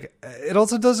 obviously, it's like it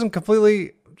also doesn't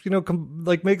completely,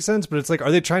 like make sense. But it's like,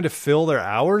 are they trying to fill their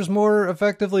hours more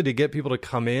effectively to get people to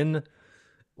come in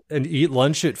and eat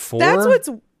lunch at 4? That's what's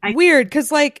weird,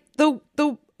 because like the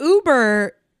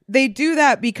Uber, they do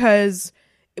that because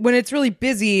when it's really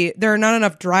busy, there are not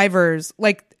enough drivers.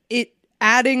 Like, it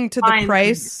adding to the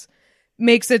price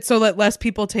makes it so that less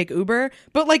people take Uber.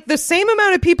 But like the same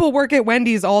amount of people work at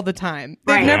Wendy's all the time.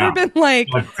 They've never been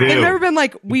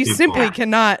like, we simply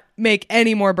cannot make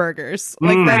any more burgers.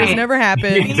 Like that has never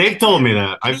happened. They've told me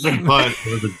that. I've been put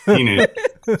as a teenager.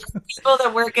 People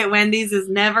that work at Wendy's is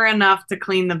never enough to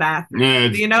clean the bathroom. Yeah,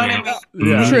 Do you know what I mean?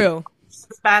 Yeah. True.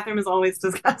 This bathroom is always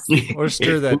disgusting. Or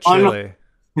stir that chili.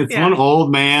 It's one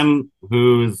old man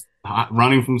who's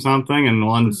running from something and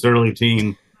one surly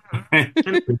teen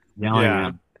yelling at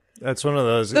him. That's one of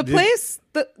those. The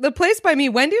place by me,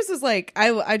 Wendy's, is like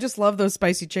I just love those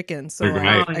spicy chickens. So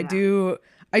I do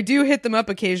hit them up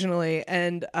occasionally,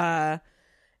 and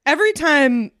every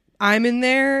time I'm in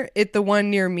there at the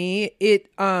one near me, it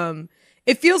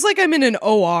feels like I'm in an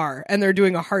OR and they're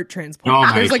doing a heart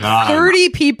transplant. There's like 30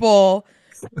 people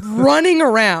running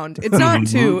around. It's not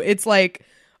 2, it's like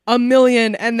a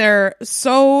million, and they're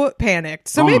so panicked.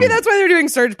 So maybe that's why they're doing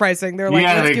surge pricing. They're like,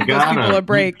 let's give those people a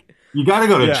break. You got to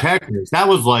go to Checkers. That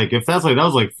was like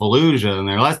Fallujah in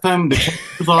there. Last time the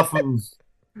Checkers was off of,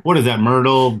 what is that,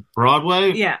 Myrtle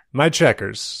Broadway? Yeah. My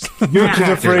Checkers. Your The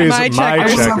Checkers. phrase, My my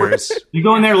Checkers. checkers. You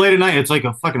go in there late at night, it's like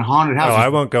a fucking haunted house. Oh, I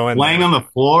won't go in Laying there. on the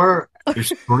floor, you're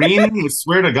screaming. I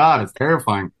swear to God, it's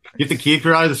terrifying. You have to keep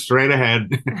your eyes straight ahead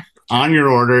on your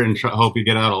order and hope you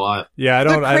get out alive. Yeah, I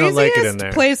don't like it in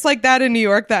there. The place like that in New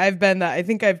York that I've been, that I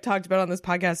think I've talked about on this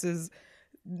podcast, is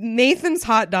Nathan's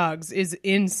Hot Dogs is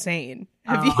insane.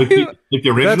 Have you? Like the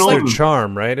original? That's their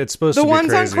charm, right? It's supposed The to be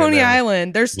ones on crazy in Coney there.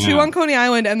 Island. There's 2 on Coney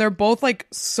Island, and they're both like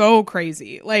so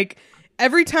crazy. Like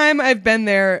every time I've been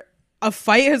there, a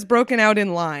fight has broken out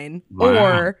in line. Wow.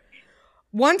 Or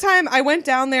one time I went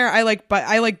down there, I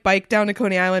biked down to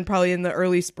Coney Island probably in the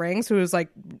early spring, so it was like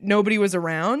nobody was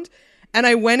around. And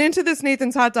I went into this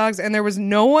Nathan's Hot Dogs, and there was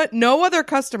no other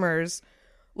customers,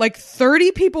 like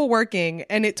 30 people working,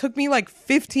 and it took me like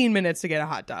 15 minutes to get a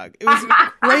hot dog. It was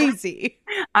crazy.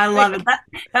 I love it.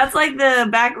 That's like the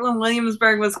back when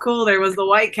Williamsburg was cool. There was the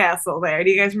White Castle there.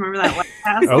 Do you guys remember that White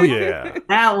Castle? Oh yeah,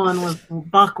 that one was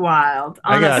buck wild.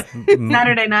 On a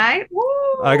Saturday night. Woo!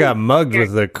 I got mugged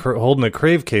with holding a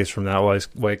crave case from that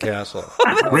White Castle.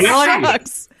 Really?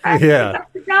 Sucks. Yeah.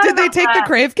 Did they take the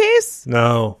crave case?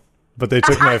 No, but they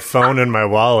took my phone and my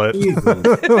wallet.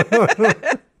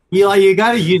 You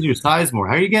got to use your size more.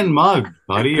 How are you getting mugged,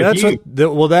 buddy? That's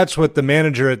what the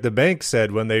manager at the bank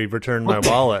said when they returned my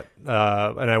wallet,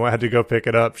 and I had to go pick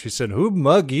it up. She said, "Who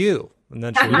mug you?" And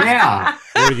then she was Yeah.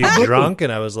 "Were you drunk?"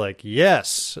 And I was like,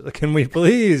 "Yes." Can we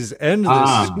please end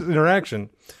this interaction?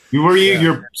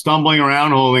 You're stumbling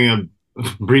around holding a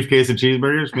briefcase of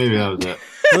cheeseburgers? Maybe that was it.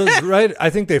 It was right. I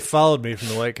think they followed me from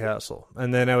the White Castle,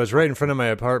 and then I was right in front of my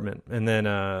apartment. And then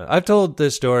I've told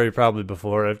this story probably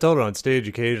before. I've told it on stage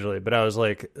occasionally, but I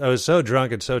was so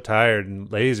drunk and so tired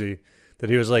and lazy that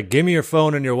he was like, "Give me your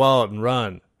phone and your wallet and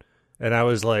run." And I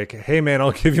was like, "Hey man,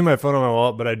 I'll give you my phone and my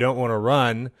wallet, but I don't want to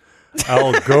run.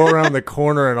 I'll go around the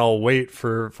corner and I'll wait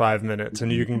for 5 minutes, and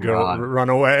you can go run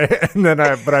away." And then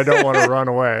but I don't want to run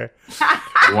away.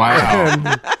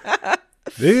 Wow.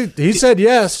 He said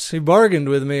yes. He bargained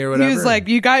with me or whatever. He was like,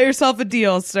 "You got yourself a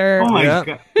deal, sir." Oh my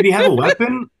God. Did he have a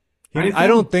weapon? I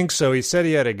don't think so. He said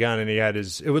he had a gun and he had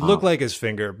it would look like his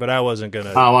finger, but I wasn't going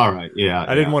to. Oh, all right. Yeah.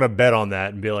 I didn't want to bet on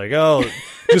that and be like, oh,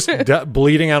 just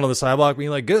bleeding out on the sidewalk,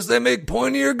 being like, guess they make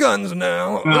pointier guns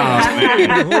now.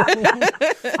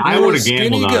 I would have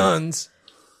gambled on guns.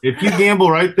 If you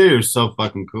gamble right there, you're so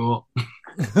fucking cool.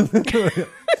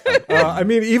 I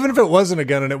mean, even if it wasn't a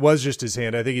gun and it was just his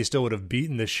hand, I think he still would have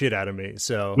beaten the shit out of me.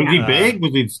 So was he big?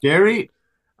 Was he scary?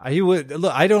 He would.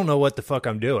 Look, I don't know what the fuck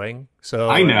I'm doing. So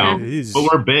I know, but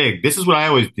we're big. This is what I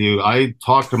always do. I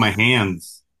talk to my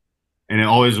hands, and it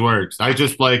always works. I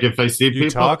just if I see people,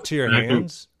 talk to your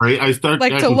hands. I start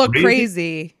to look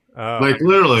crazy.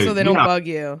 Literally, so they don't bug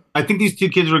you. I think these two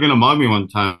kids were gonna mug me one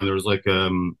time. There was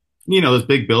those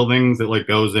big buildings that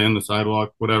goes in the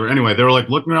sidewalk, whatever. Anyway, they were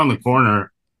looking around the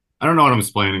corner. I don't know what I'm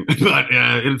explaining, but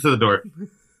into the door.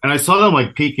 And I saw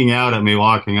them peeking out at me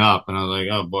walking up, and I was like,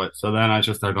 oh boy. So then I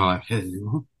just started going hey,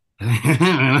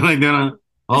 and doing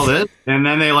all this. And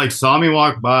then they saw me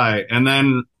walk by. And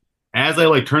then as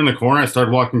I turned the corner, I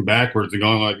started walking backwards and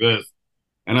going like this.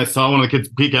 And I saw one of the kids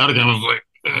peek out again. I was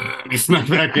like, he snuck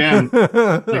back in.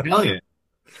 Hell yeah.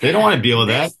 They don't want to deal with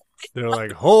that. They're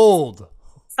like, hold.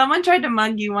 Someone tried to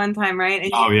mug you one time, right? And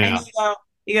yeah. And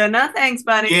you go, no thanks,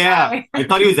 buddy. Yeah. Sorry. I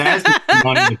thought he was asking for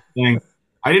money.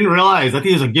 I didn't realize. I think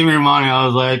he was give me your money. I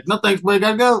was like, no thanks, buddy.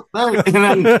 Gotta go.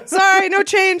 And then, sorry, no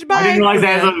change. Bye. I didn't realize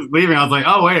as I was leaving. I was like,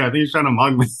 oh, wait. I think he's trying to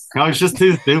mug me. I was just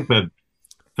too stupid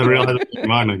to realize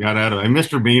I got out of it. I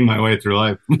Mr. Bean my way through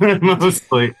life.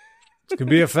 Mostly. It can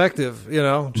be effective,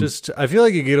 just I feel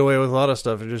like you get away with a lot of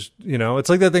stuff. It just, it's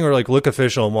like that thing where look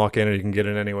official and walk in and you can get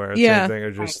in anywhere. Yeah. Same thing,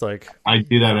 or just I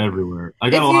do that everywhere. I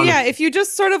got if you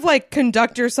just sort of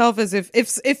conduct yourself as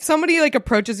if somebody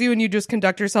approaches you and you just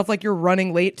conduct yourself like you're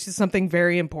running late to something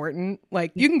very important,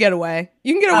 you can get away.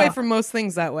 You can get away from most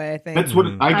things that way, I think. That's what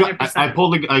I got.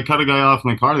 I cut a guy off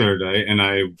in the car the other day,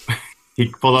 and he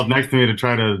pulled up next to me to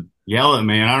try to yell at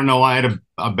me, and I don't know why I had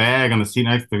a bag on the seat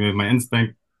next to me. My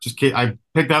instinct. I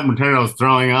picked up and pretended I was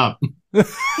throwing up. So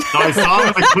I saw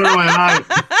him clear my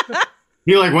eye.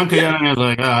 He went to the end and I was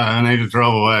like, and I just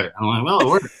drove away. I'm like, well, it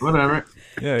worked. Whatever.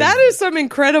 Yeah, that is some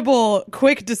incredible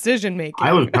quick decision making.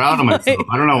 I was proud of myself.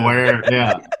 I don't know where.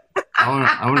 Yeah. I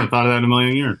wouldn't have thought of that in a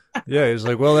million years. Yeah, he's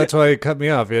like, well, that's why he cut me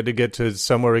off. He had to get to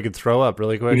somewhere he could throw up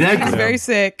really quick. Exactly. He's very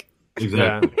sick.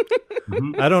 Exactly. Yeah.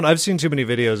 I've seen too many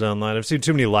videos online. I've seen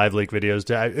too many live leak videos.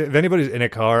 If anybody's in a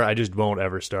car, I just won't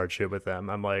ever start shit with them.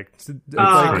 I'm like, it's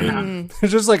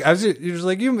just you're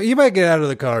just you might get out of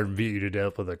the car and beat you to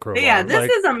death with a crowbar. Yeah, this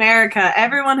is America.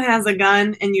 Everyone has a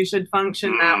gun and you should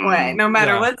function that way. No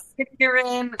matter what state you're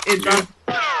in.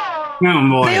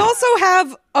 They also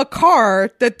have a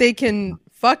car that they can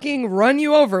fucking run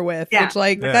you over with, which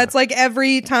that's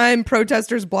every time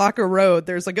protesters block a road,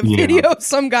 there's a video of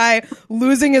some guy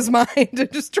losing his mind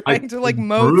and just trying to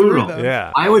mow through them.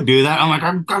 Yeah, I would do that. I'm like,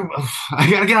 I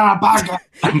gotta get on a podcast.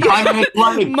 I'm climbing this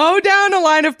plane. Mow down a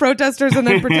line of protesters and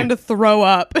then pretend to throw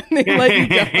up. And they let you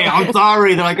go. I'm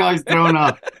sorry. They're like, oh, he's throwing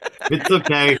up. It's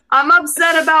okay. I'm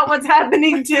upset about what's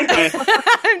happening too.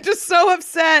 I'm just so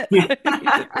upset.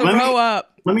 Throw up.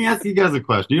 Let me ask you guys a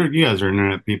question. You guys are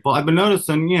internet people. I've been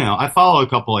noticing, I follow a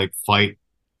couple fight,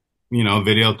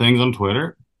 video things on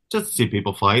Twitter just to see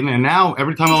people fighting. And now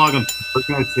every time I log on, the first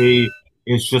thing I see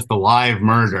is just a live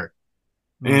murder.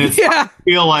 And I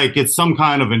feel like it's some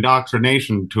kind of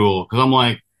indoctrination tool. Because I'm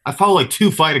like, I follow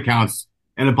 2 fight accounts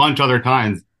and a bunch other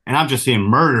kinds. And I'm just seeing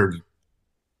murdered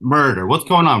murder. What's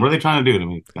going on? What are they trying to do to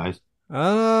me, guys?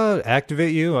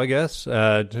 Activate you, I guess.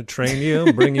 To train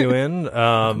you, bring you in.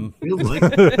 Feels like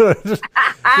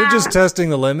They're just testing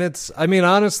the limits. I mean,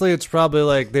 honestly, it's probably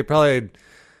like they probably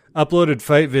uploaded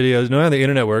fight videos. You know how the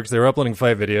internet works? They were uploading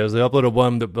fight videos. They uploaded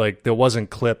one that wasn't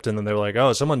clipped, and then they were like,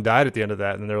 "Oh, someone died at the end of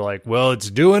that." And they're like, "Well, it's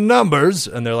doing numbers,"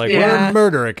 and they're like, "We're a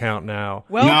murder account now."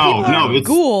 Well, it's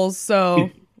ghouls, so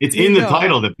it's in the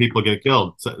title that people get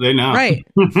killed. So they know, right?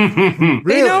 Really?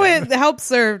 They know it helps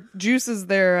their juices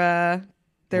their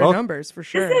numbers for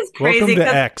sure. This is crazy. Welcome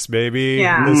to X, baby.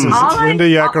 Yeah. This is Linda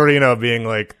Yaccarino being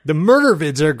like, the murder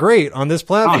vids are great on this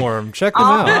platform. Check them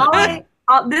out.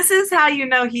 This is how you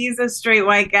know he's a straight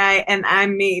white guy and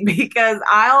I'm me, because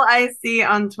all I see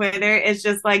on Twitter is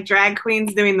just like drag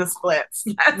queens doing the splits.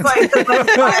 That's like the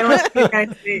most violent thing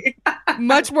I see.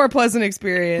 Much more pleasant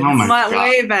experience. Oh my God.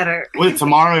 Way better. Wait,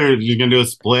 tomorrow you're gonna do a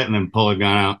split and then pull a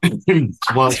gun out. And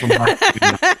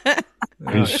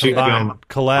shoot them.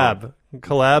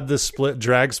 Collab the split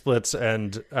drag splits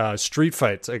and street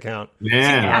fights account.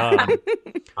 Yeah.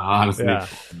 Honestly. Yeah.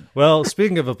 Well,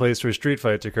 speaking of a place where street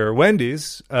fights occur,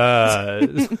 Wendy's. Yeah.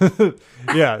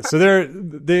 So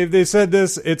they said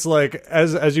this. It's like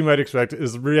as you might expect,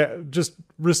 is just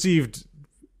received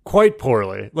quite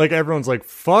poorly. Like everyone's like,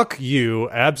 "Fuck you,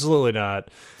 absolutely not,"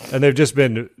 and they've just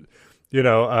been.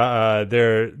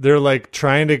 They're like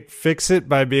trying to fix it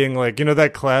by being like,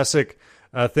 that classic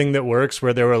thing that works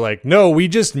where they were like, no, we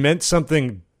just meant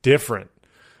something different.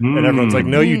 And everyone's like,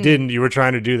 no, you didn't. You were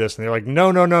trying to do this. And they're like,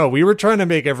 no. We were trying to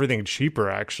make everything cheaper,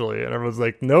 actually. And everyone's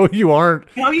like, no, you aren't.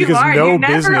 No, you aren't. No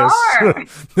business,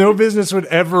 no business would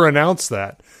ever announce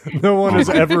that. No one has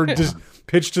ever just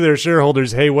pitched to their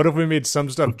shareholders, hey, what if we made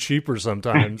some stuff cheaper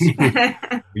sometimes?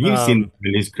 You've seen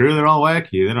Wendy's crew. They're all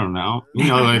wacky. They don't know. You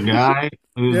know that guy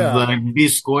who's like, B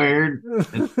squared,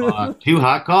 2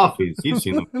 hot coffees. You've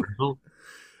seen the commercial.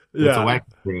 It's a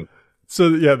wacky crew. So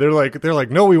yeah, they're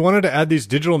like, no, we wanted to add these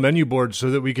digital menu boards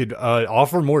so that we could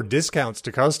offer more discounts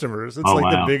to customers. It's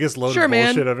the biggest load of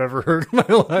bullshit I've ever heard in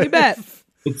my life. You bet.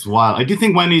 It's wild. I do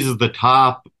think Wendy's is the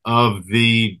top of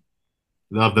the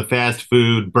fast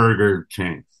food burger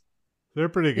chains. They're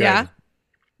pretty good. Yeah.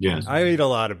 Yes. I ate a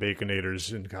lot of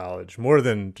Baconators in college, more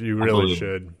than you really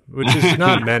should, which is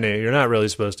not many. You're not really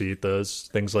supposed to eat those,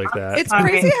 things like that. It's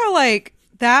crazy how like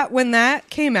that when that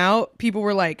came out, people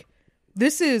were like,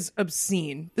 this is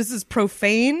obscene. This is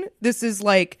profane. This is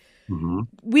like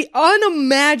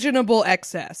unimaginable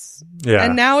excess. Yeah.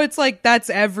 And now it's like that's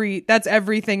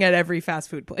everything at every fast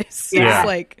food place. Yeah. It's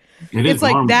like it's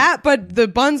like that, but the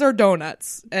buns are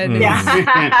donuts, and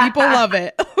people love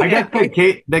it. I got that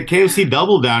KFC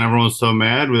Double Down. Everyone was so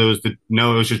mad. It was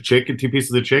just chicken, 2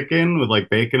 pieces of chicken with like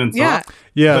bacon and sauce.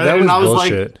 Yeah, that was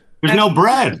bullshit. Like, there's no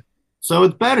bread, so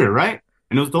it's better, right?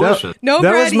 And it was delicious. No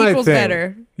bread equals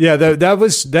better. Yeah, that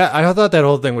was that. I thought that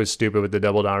whole thing was stupid with the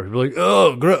Double Down. People were like,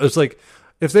 oh, gross. It's like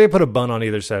if they put a bun on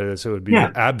either side of this, it would be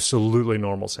an absolutely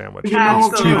normal sandwich.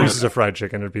 Absolutely. 2 pieces of fried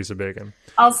chicken and a piece of bacon.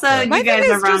 Also, you guys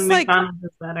are wrong. Like, McDonald's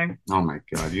is better. Oh my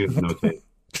God, you have no taste.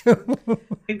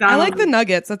 I like the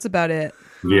nuggets. That's about it.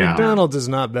 Yeah, McDonald's is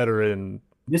not better in.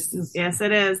 Yes,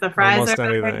 it is. The fries are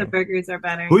better. Anything. The burgers are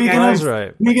better. Who are you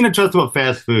gonna trust about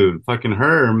fast food? Fucking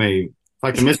her or me?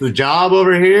 Fucking Mrs. Job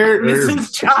over here?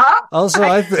 Mrs. Job? Also,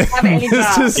 I think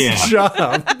Mrs.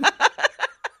 Job.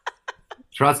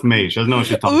 Trust me, she doesn't know what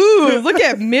she's talking. Ooh, look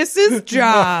at Mrs.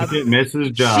 Job. Look at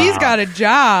Mrs. Job. She's got a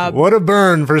job. What a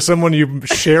burn for someone you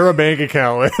share a bank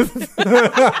account with.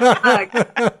 Like,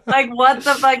 what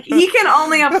the fuck? He can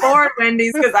only afford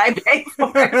Wendy's because I pay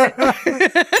for it.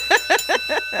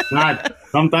 Not.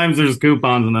 Sometimes there's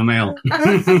coupons in the mail.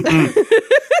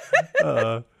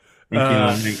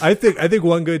 I think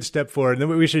one good step forward, and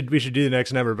then we should do the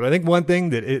next number. But I think one thing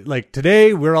that like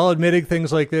today we're all admitting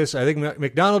things like this. I think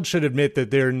McDonald's should admit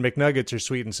that their McNuggets are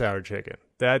sweet and sour chicken.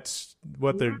 That's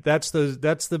what that's the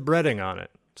breading on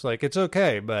it. It's like it's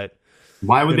okay, but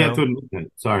why would they have to admit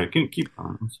that? Sorry, keep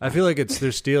on. I feel like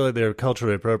they're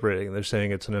culturally appropriating. They're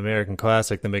saying it's an American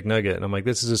classic, the McNugget, and I'm like,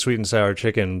 this is a sweet and sour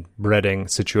chicken breading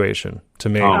situation to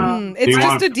me. It's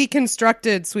just a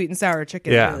deconstructed sweet and sour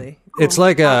chicken. Yeah. Really. It's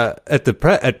like at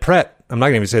Pret. I'm not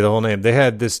going to even say the whole name. They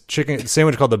had this chicken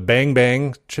sandwich called the Bang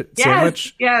Bang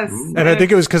sandwich. Yes. And I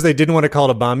think it was because they didn't want to call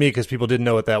it a banh mi because people didn't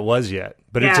know what that was yet.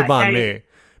 But it's a banh mi.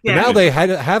 But now they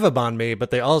have a banh mi,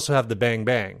 but they also have the Bang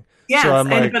Bang. Yes, so I'm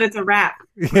like, but it's a wrap.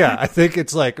 Yeah, I think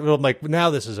it's like, well, I'm like, now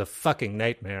this is a fucking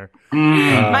nightmare.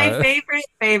 My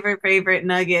favorite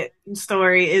nugget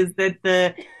story is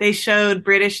that they showed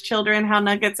British children how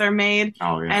nuggets are made.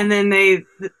 Oh, yeah. And then they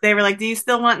were like, do you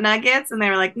still want nuggets? And they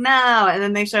were like, no. And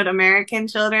then they showed American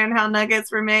children how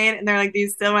nuggets were made. And they're like, do you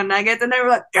still want nuggets? And they were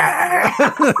like, yeah,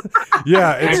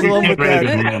 it's the one with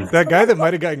that guy that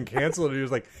might have gotten canceled. And he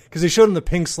was like, because they showed him the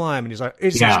pink slime and he's like,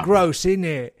 it's just gross, isn't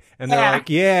it? And they're like,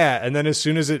 yeah. And then as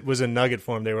soon as it was in nugget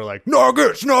form, they were like,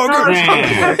 nuggets.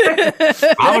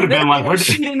 I would have been like, we're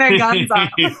shooting their guns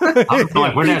off. Where'd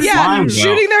that slime go?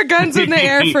 Shooting their guns in the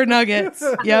air for nuggets.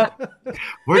 Yep.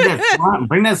 Where'd that slime?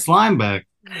 Bring that slime back.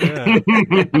 Yeah.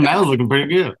 That was looking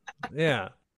pretty good. Yeah.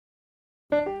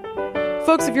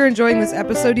 Folks, if you're enjoying this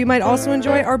episode, you might also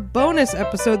enjoy our bonus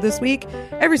episode this week.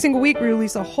 Every single week, we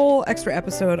release a whole extra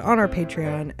episode on our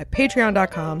Patreon at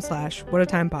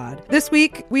patreon.com/whatatimepod. This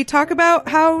week, we talk about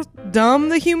how dumb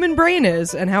the human brain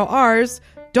is and how ours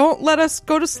don't let us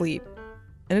go to sleep.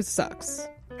 And it sucks.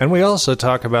 And we also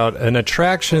talk about an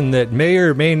attraction that may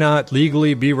or may not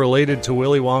legally be related to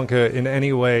Willy Wonka in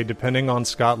any way, depending on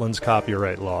Scotland's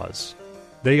copyright laws.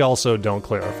 They also don't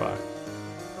clarify.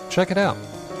 Check it out.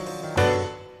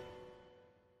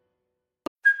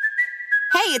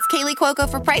 Hey, it's Kaylee Cuoco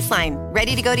for Priceline.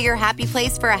 Ready to go to your happy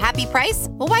place for a happy price?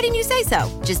 Well, why didn't you say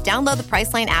so? Just download the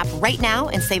Priceline app right now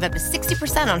and save up to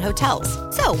 60% on hotels.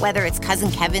 So whether it's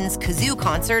Cousin Kevin's Kazoo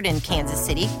Concert in Kansas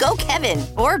City, go Kevin,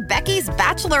 or Becky's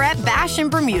Bachelorette Bash in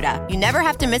Bermuda, you never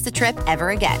have to miss a trip ever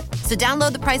again. So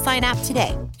download the Priceline app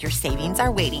today. Your savings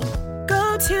are waiting.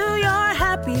 Go to your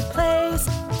happy place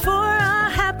for a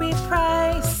happy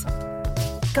price.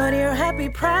 Go to your happy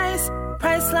price,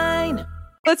 Priceline.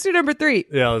 Let's do number 3.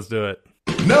 Yeah, let's do it.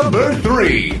 Number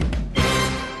 3.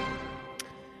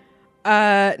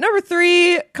 Number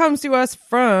 3 comes to us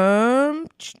from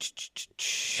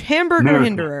Hamburger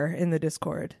Hinderer in the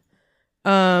Discord.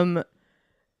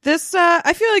 This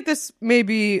I feel like this may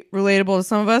be relatable to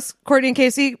some of us. Courtney and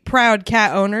Casey, proud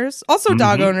cat owners, also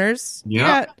dog owners.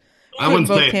 Yeah, I wouldn't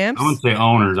say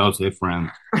owners. I would say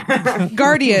friends.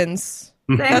 Guardians.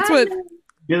 That's what.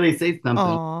 Billy, say something.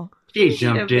 Aw. She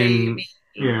jumped in.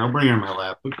 Here, I'll bring her in my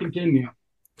lap. But continue.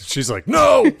 She's like,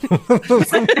 no.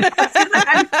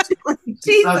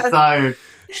 She's tired.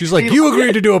 She's like, you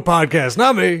agreed to do a podcast,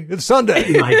 not me. It's Sunday.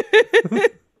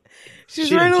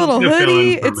 She's wearing a little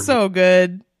hoodie. It's so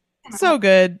good. So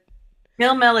good.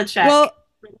 Bill Belichick.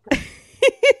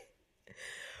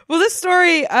 Well, this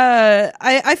story,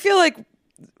 I feel like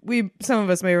some of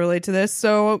us may relate to this.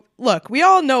 So, look, we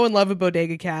all know and love a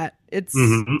bodega cat. It's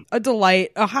a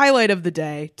delight, a highlight of the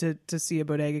day to see a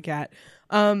bodega cat.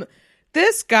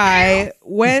 This guy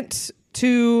went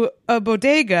to a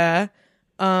bodega.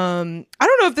 I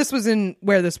don't know if this was in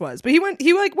where this was, but he went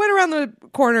around the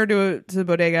corner to the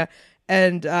bodega,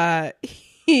 and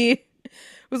he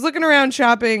was looking around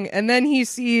shopping, and then he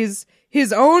sees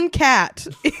his own cat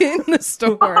in the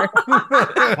store.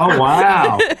 Oh,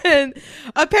 wow. And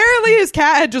apparently his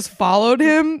cat had just followed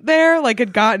him there, like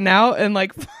had gotten out and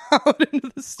like followed into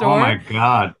the store. Oh, my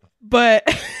God. But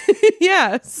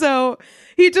yeah, so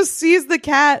he just sees the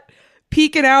cat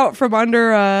peeking out from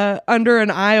under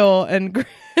an aisle and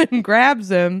grabs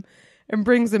him and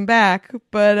brings him back.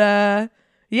 But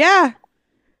yeah.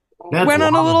 That's went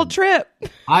on wild. a little trip.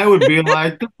 I would be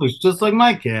like, this looks just like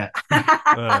my cat.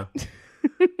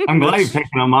 I'm glad you're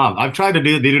picking them up. I've tried to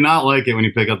do it. They do not like it when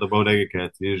you pick up the bodega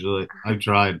cats, usually. I've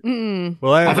tried.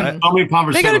 Well, I've had so many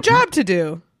conversations. They got a job to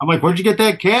do. I'm like, where'd you get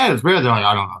that cat? It's weird. They're like,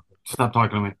 I don't know. Stop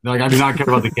talking to me. They're like, I do not care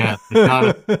about the cat.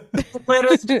 It's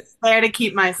literally just there to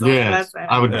keep myself. yes, That's it.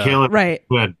 I would kill it. Right.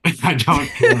 But I don't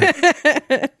kill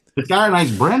it. It's got a nice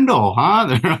brindle, huh?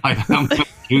 They're like, I'm going to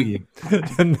shoot you.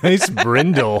 A nice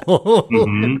brindle.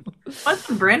 What's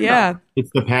the brindle? Yeah.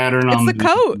 It's the pattern It's on the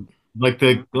coat.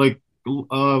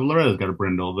 Loretta's got a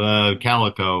brindle, the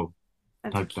calico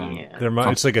That's type cute. thing.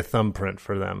 It's like a thumbprint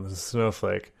for them. It's a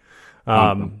snowflake.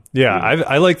 Yeah,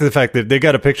 I like the fact that they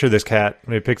got a picture of this cat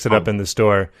when he picks it up in the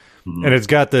store, and it's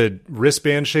got the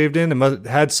wristband shaved in. It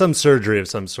had some surgery of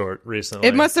some sort recently.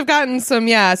 It must have gotten some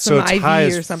IV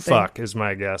or something. Fuck is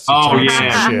my guess. Oh, It's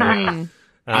yeah. shit.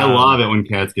 I love it when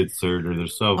cats get surgery. They're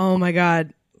so. Oh my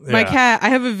God. My Yeah. cat, I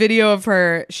have a video of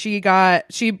her. She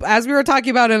as we were talking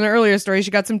about in an earlier story,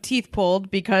 she got some teeth pulled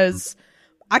because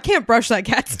I can't brush that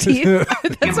cat's teeth.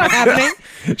 That's not happening.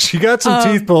 She got some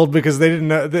teeth pulled because they didn't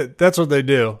know that's what they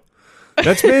do.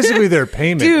 That's basically their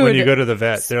payment when you go to the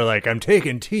vet. They're like, I'm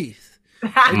taking teeth.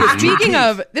 Speaking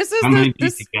of, this is How many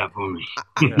this. teeth you got for me?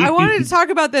 I wanted to talk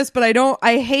about this, but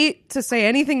I hate to say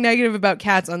anything negative about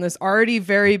cats on this already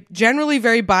generally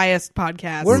very biased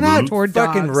podcast. We're not toward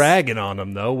fucking dogs. ragging on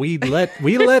them though. We let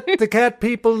the cat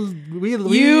people.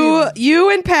 You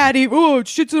and Patty. Oh, it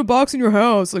shits in a box in your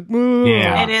house. Like,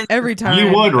 Yeah. It is. every time.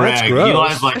 You would That's rag. gross.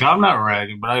 Eli's like, I'm not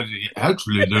ragging, but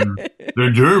actually, their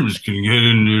germs can get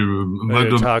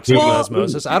into Toxic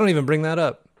osmosis. I don't even bring that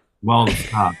up. Well,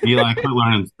 stop. Eli, quit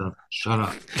learning stuff. Shut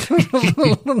up.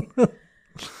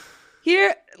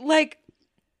 Here, like,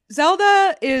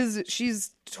 Zelda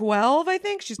she's 12, I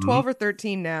think. She's 12 or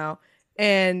 13 now.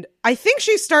 And I think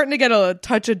she's starting to get a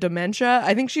touch of dementia.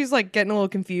 I think she's, like, getting a little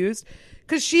confused.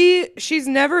 Because she's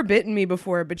never bitten me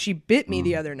before, but she bit me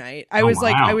the other night. I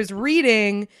was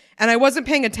reading, and I wasn't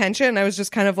paying attention. I was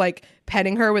just kind of, like,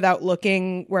 petting her without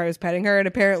looking where I was petting her. And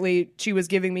apparently she was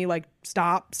giving me, like,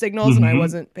 stop signals, and I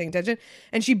wasn't paying attention.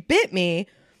 And she bit me,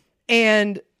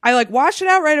 and I like washed it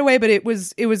out right away, but it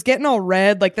was getting all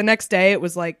red. Like the next day it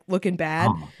was like looking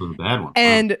bad. Oh, it was a bad one.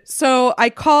 And so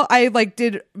I like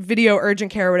did video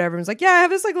urgent care or whatever. And was like, yeah, I have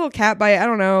this like little cat bite. I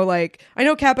don't know. Like, I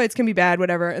know cat bites can be bad,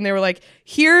 whatever. And they were like,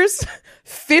 here's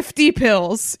 50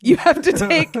 pills. You have to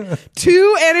take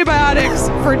 2 antibiotics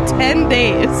for 10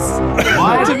 days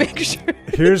to make sure.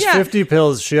 Here's 50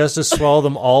 pills. She has to swallow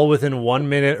them all within 1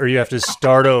 minute, or you have to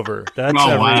start over. That's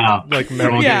like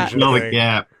medication. No,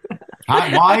 yeah.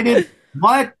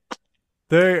 What?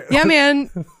 Yeah, man.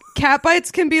 Cat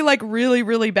bites can be like really,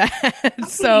 really bad.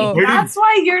 So that's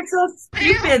why you're so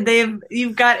stupid.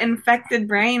 You've got infected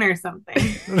brain or something.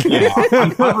 Yeah,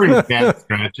 I'm covering cat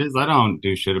scratches. I don't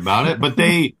do shit about it. But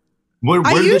I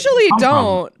usually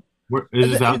don't.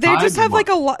 Is this outside? They just have like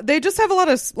a lot. They just have a lot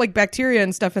of like bacteria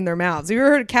and stuff in their mouths. Have you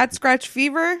ever heard of cat scratch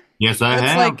fever? Yes, I have.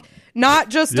 It's like not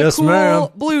just a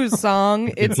cool blues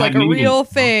song. It's like a real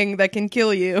thing that can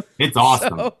kill you. It's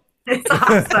awesome. So. It's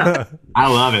awesome. I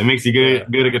love it. It makes you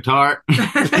good at guitar.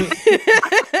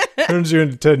 Turns you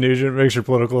into Ted Nugent. Makes your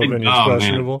political opinions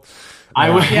questionable.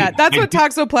 That's what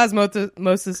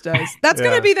toxoplasmosis does. That's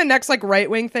going to be the next like right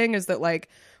wing thing. Is that like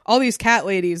all these cat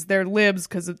ladies, they're libs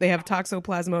because they have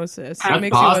toxoplasmosis. That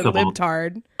makes you a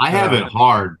libtard. I have it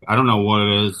hard. I don't know what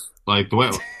it is. Like the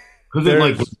way. Because it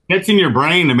like gets in your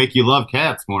brain to make you love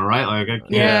cats more, right? Like,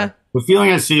 the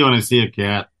feeling I see when I see a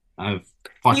cat, I've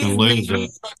fucking lose it.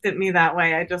 He's looked at me that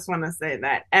way. I just want to say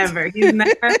that ever. He's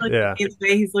never looked at me the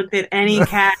way he's looked at any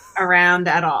cat around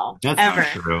at all. That's ever. Not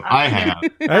true. I have.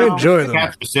 I enjoy them.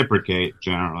 Cats reciprocate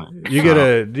generally. You get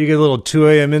a little 2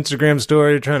 a.m. Instagram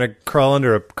story trying to crawl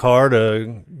under a car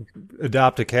to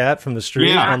adopt a cat from the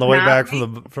street on the way back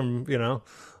from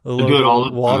a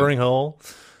little watering hole.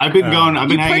 I've been going. I've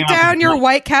been hanging out. You put down your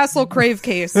White Castle crave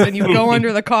case and you go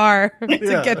under the car to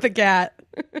get the cat.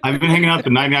 I've been hanging out at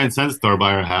the 99-cent store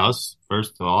by our house.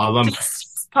 First of all, I love.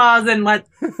 Just pause and let.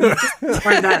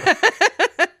 that.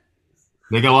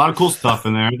 They got a lot of cool stuff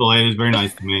in there. The lady's very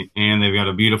nice to me, and they've got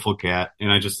a beautiful cat.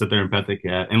 And I just sit there and pet the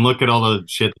cat and look at all the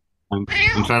shit and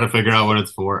try to figure out what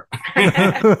it's for.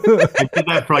 I did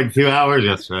that for like 2 hours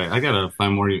yesterday. I gotta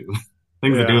find more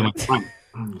things to do with my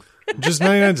time. Just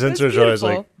 99 cents are always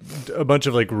like a bunch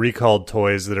of like recalled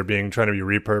toys that are trying to be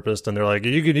repurposed, and they're like,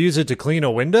 you could use it to clean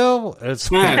a window. It's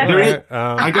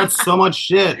I got so much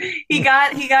shit. He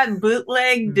got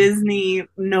bootleg Disney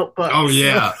notebooks. Oh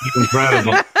yeah,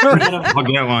 incredible! I'll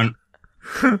get one.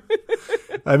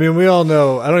 I mean, we all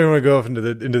know. I don't even want to go off into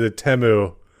the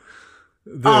Temu.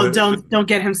 Don't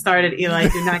get him started, Eli.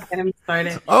 Do not get him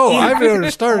started. I've already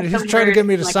started. He's trying to get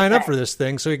me to sign up for this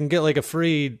thing so he can get like a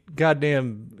free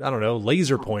goddamn, I don't know,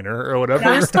 laser pointer or whatever.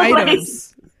 Cursed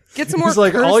items. Get some more. He's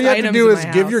like, all you have to do is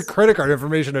give house. your credit card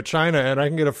information to China, and I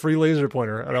can get a free laser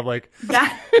pointer. And I'm like,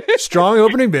 strong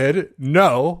opening bid.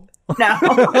 No.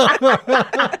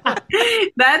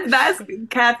 That's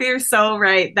Kathy, you're so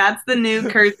right. That's the new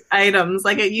cursed items.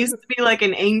 Like it used to be like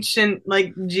an ancient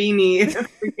like genie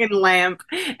freaking lamp,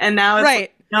 and now it's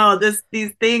like, no,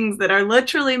 these things that are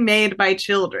literally made by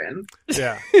children.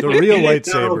 Yeah, the real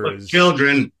lightsaber is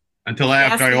children. Until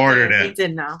after I ordered it. He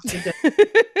did know.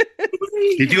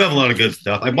 You do have a lot of good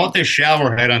stuff. I bought this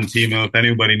shower head on Temu if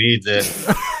anybody needs it.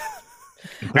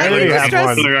 I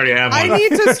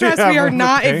need to stress we are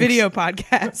not a video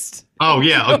podcast. Oh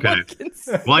yeah, okay.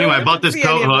 Well, anyway, I bought this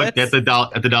coat hook at the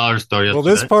dollar store yesterday. Well,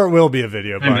 this part will be a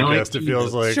video podcast. It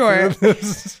feels like. Sure.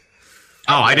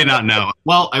 I did not know.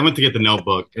 Well, I went to get the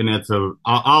notebook, and it's a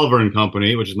Oliver and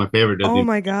Company, which is my favorite Disney. Oh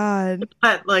my god!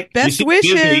 But like best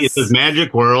wishes. Disney, it says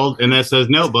Magic World, and that says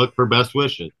Notebook for best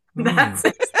wishes. That's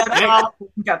all.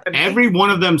 Every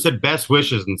one of them said best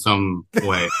wishes in some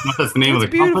way. That's the name of the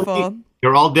beautiful. company.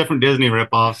 They're all different Disney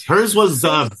ripoffs. Hers was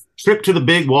Trip to the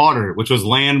Big Water, which was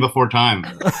Land Before Time.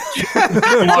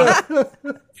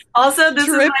 Also,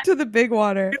 Trip to the Big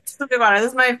Water. Trip to the Big Water. This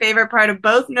is my favorite part of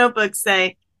both notebooks.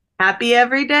 Say, happy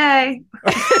every day.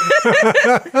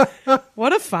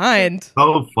 What a find.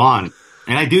 So fun.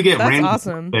 And I do get That's random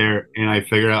awesome. there, and I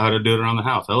figure out how to do it around the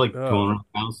house. I like going around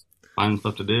the house, finding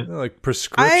stuff to do. Like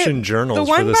prescription journals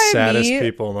one for the by saddest me-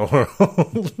 people in the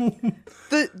world.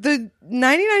 The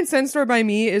 99-cent store by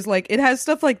me is like, it has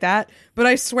stuff like that, but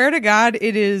I swear to God,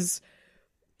 it is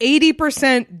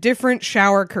 80% different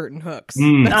shower curtain hooks.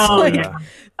 That's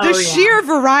the sheer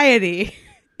variety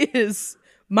is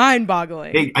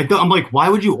mind-boggling. I'm like, why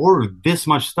would you order this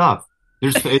much stuff?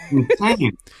 It's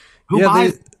insane. Who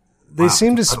buys? They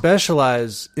seem to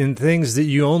specialize in things that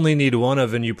you only need one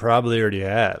of and you probably already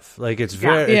have. Like it's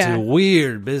it's a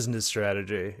weird business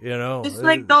strategy, you know? Just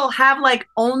like they'll have like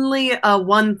only a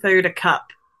 1/3 a cup,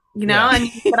 you know,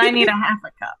 but I need a half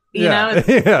a cup, you know?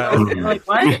 Like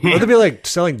what? Or they'd be like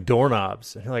selling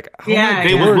doorknobs. And you're like, how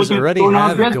many they doors were already doorknobs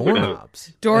have yesterday.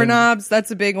 doorknobs? Doorknobs,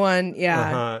 that's a big one.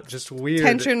 Yeah. Just weird.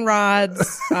 Tension rods.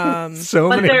 So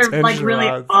But many they're tension like really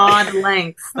rods. odd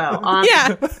lengths, though.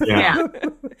 Yeah.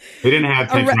 They didn't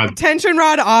have tension rods. Tension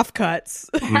rod offcuts.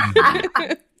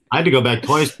 I had to go back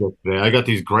twice today. I got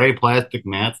these gray plastic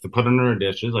mats to put under our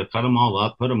dishes. I cut them all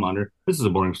up, put them under. This is a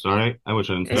boring story. I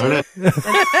wish I didn't start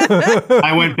it.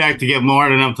 I went back to get more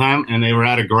at enough time, and they were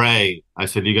out of gray. I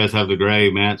said, "You guys have the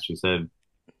gray mats?" She said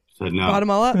no. Bought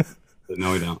them all up. I said,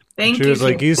 no, we don't. Thank She you. was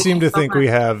like, you seem to think we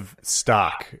have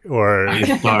stock, or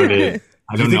I started.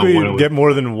 I do you don't think know what we it was. get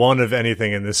more than one of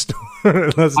anything in this store?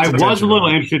 Unless it's I was a tension little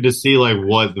rod. interested to see like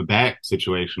what the back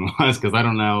situation was because I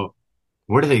don't know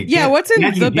where do they. Yeah, get? what's in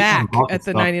Imagine the people back bought at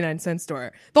the stuff. 99-cent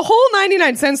store? The whole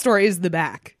 99-cent store is the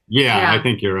back. Yeah, Yeah. I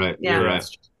think you're right. Yeah. You're right.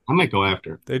 I might go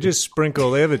after. They just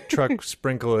sprinkle. They have a truck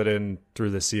sprinkle it in through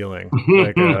the ceiling,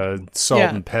 like salt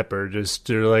Yeah. and pepper.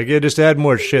 They're like, just add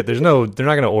more shit. They're not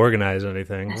going to organize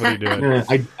anything. What are you doing?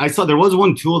 Yeah, I saw there was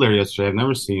one tool there yesterday. I've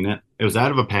never seen it. It was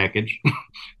out of a package.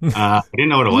 I didn't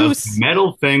know what it was. Loose.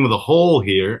 Metal thing with a hole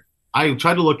here. I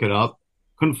tried to look it up.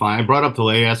 Couldn't find it. I brought it up to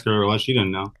Leigh, asked her what it was. She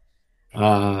didn't know.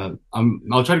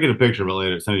 I'll try to get a picture of it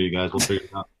later. Send it to you guys. We'll figure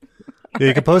it out. Yeah,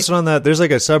 you can post it on that. There's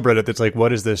like a subreddit that's like,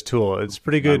 what is this tool? It's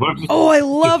pretty good. Oh, I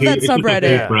love that It's just a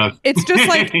subreddit. toothbrush. It's just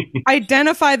like,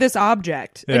 identify this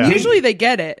object. Yeah. And usually they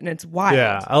get it, and it's wild.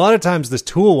 Yeah, a lot of times this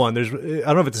tool one, I don't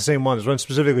know if it's the same one. There's one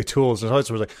specifically tools, and it's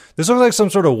like, this looks like some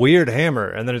sort of weird hammer,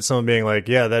 and then it's someone being like,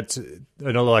 yeah, that's an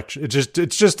electric.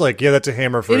 It's just like, yeah, that's a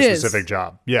hammer for It a is. specific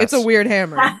job. Yes, It's a weird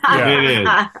hammer. Yeah. It is.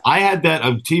 I had that.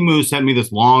 Timu sent me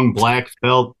this long black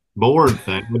felt board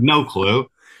thing with no clue.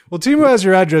 Well, Timo has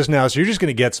your address now, so you're just going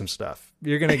to get some stuff.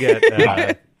 You're going to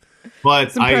get.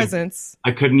 But Some presents.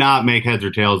 I could not make heads or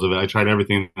tails of it. I tried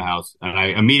everything in the house,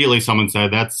 and someone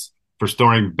said that's for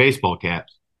storing baseball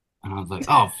caps, and I was like,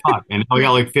 oh fuck! And I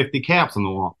got like 50 caps on the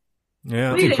wall.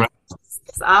 Yeah, Wait,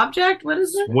 this object? What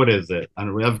is it? What is it?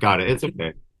 I've got it. It's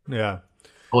okay. yeah.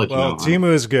 I'll let you Well, know.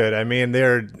 Temu is good. I mean,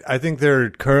 I think they're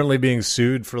currently being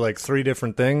sued for like 3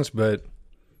 different things, but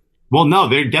Well, no,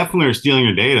 they definitely are stealing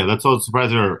your data. That's why I was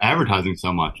surprised they're advertising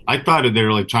so much. I thought they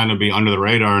were like trying to be under the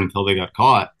radar until they got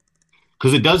caught,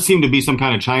 because it does seem to be some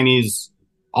kind of Chinese.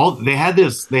 They had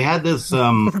this. Sorry,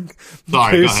 go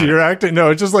Casey, ahead. you're acting.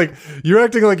 No, it's just like you're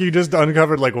acting like you just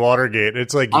uncovered like Watergate.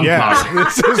 It's like, I'm yes, sorry.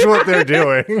 this is what they're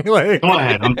doing. Like, Go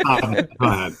ahead. I'm sorry. Go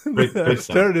ahead. Great I'm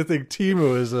stuff. starting to think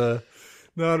Temu is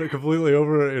not completely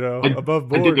over, above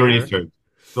board. I did the here. research.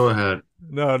 Go ahead.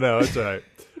 No, it's all right.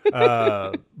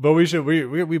 But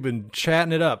we've been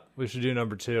chatting it up. We should do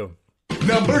number 2.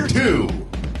 Number 2.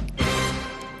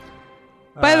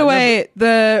 By the way,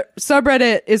 the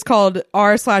subreddit is called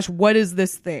r/what is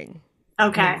this thing?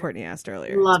 Okay. Like Courtney asked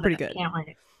earlier. Love it's pretty it. good. Can't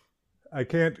wait. I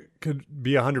could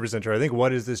be 100% sure. I think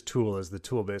what is this tool is the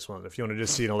tool-based one. If you want to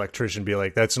just see an electrician, be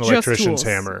like, that's an Just electrician's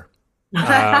tools.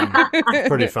 hammer.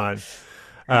 Pretty fine.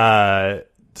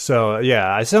 So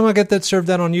yeah, I somehow get that served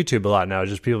out on YouTube a lot now.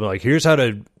 Just people like, here's how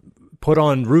to put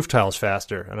on roof tiles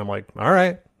faster, and I'm like, all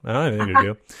right, I don't have anything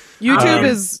to do. YouTube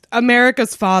is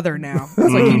America's father now.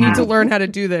 It's like, you need to learn how to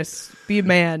do this. Be a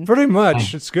man. Pretty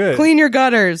much, it's good. Clean your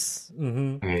gutters.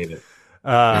 I hate it.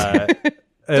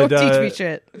 Don't teach me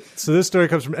shit. So this story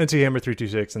comes from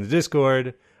NTHammer326 in the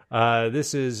Discord.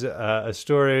 This is a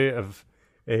story of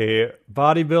a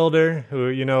bodybuilder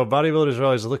who, bodybuilders are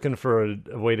always looking for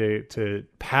a way to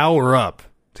power up,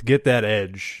 to get that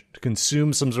edge, to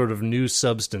consume some sort of new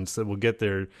substance that will get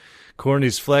their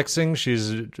Courtney's flexing.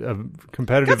 She's a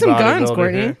competitive Got some bodybuilder. guns,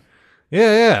 Courtney. here.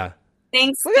 Yeah.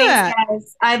 Thanks, Look at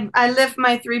guys. I lift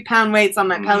my 3-pound weights on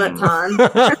my Peloton.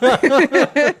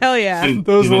 Hell yeah.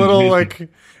 Those little like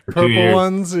For 2 purple years.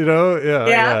 ones, you know?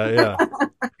 Yeah.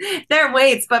 They're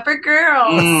weights, but for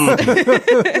girls.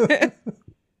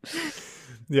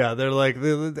 Yeah, they're like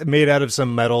they're made out of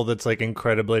some metal that's like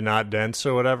incredibly not dense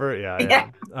or whatever.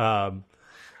 Yeah.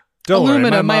 Don't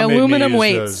Aluminum. worry, My mom made me aluminum use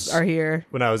weights those are here.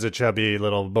 when I was a chubby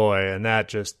little boy, and that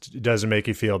just doesn't make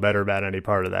you feel better about any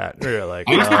part of that. You're like,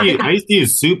 I used to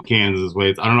use soup cans as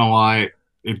weights. I don't know why.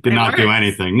 It did not do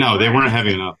anything. No, they weren't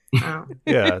heavy enough. Oh.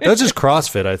 yeah, that's just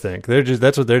CrossFit. I think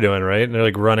that's what they're doing, right? And they're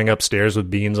like running upstairs with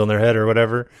beans on their head or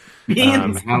whatever.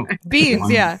 Beans.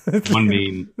 Beans, yeah. One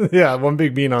bean. Yeah, one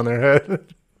big bean on their head.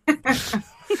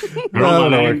 I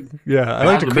don't know. Yeah, I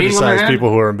like to the bean on criticize their head? people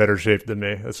who are in better shape than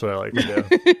me. That's what I like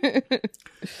to do.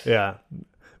 Yeah,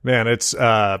 man, it's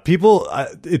people.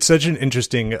 It's such an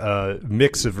interesting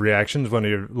mix of reactions when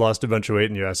you lost a bunch of weight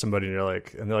and you ask somebody and you're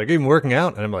like, and they're like, "Even working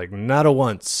out?" And I'm like, "Not a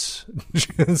once."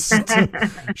 Just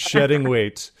shedding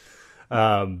weight.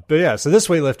 But yeah, so this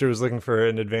weightlifter was looking for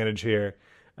an advantage here,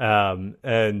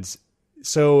 and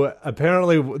so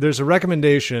apparently there's a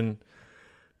recommendation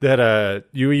that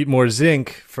you eat more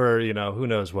zinc for, you know, who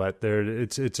knows what.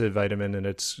 It's a vitamin, and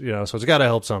it's, you know, so it's got to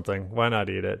help something. Why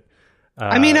not eat it?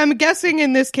 I mean, I'm guessing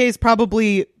in this case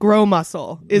probably grow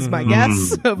muscle is my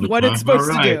guess of what it's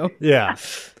supposed to do. Yeah.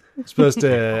 It's supposed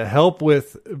to help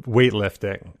with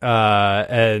weightlifting.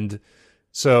 And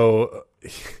so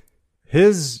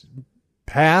his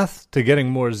path to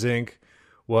getting more zinc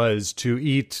was to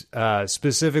eat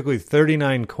specifically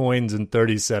 39 coins and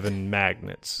 37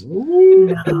 magnets,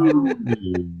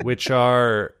 which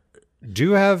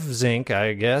do have zinc,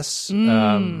 I guess.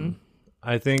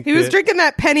 I think He was drinking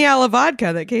that Peniala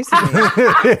vodka that Casey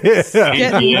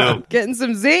did. Getting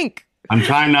some zinc. I'm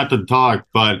trying not to talk,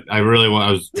 but I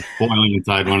was boiling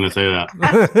inside wanting to say that.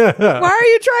 Why are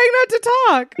you trying not to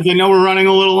talk? Because I know we're running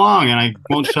a little long and I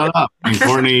won't shut up. And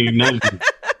Courtney knows me.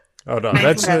 Oh no,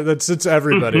 that's it's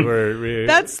everybody.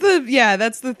 That's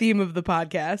the theme of the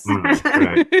podcast.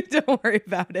 Right. Don't worry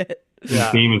about it. The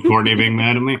theme is Courtney being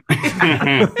mad at me.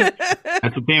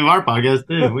 That's the theme of our podcast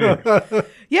too. Weird.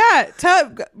 Yeah,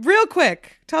 real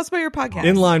quick, tell us about your podcast.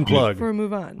 Inline plug. Before we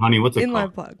move on. Honey, what's it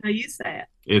Inline called? plug. No, you say it.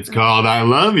 It's called I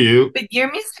Love You. But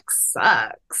your music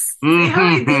sucks. See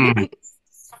how we do it? It's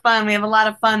fun. We have a lot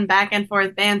of fun back and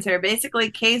forth banter.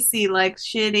 Basically, Casey likes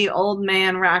shitty old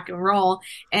man rock and roll,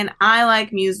 and I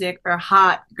like music for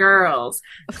hot girls,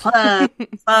 club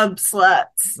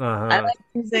sluts. I like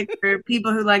music for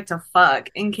people who like to fuck,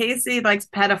 and Casey likes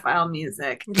pedophile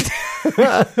music.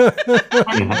 Hell,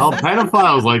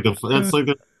 pedophiles like that's like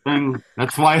the thing.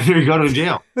 That's why they go to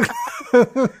jail.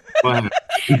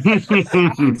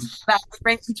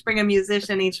 Bring a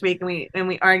musician each week, and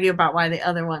we argue about why the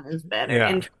other one is better,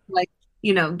 and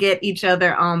get each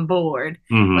other on board.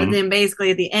 But then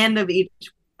basically at the end of each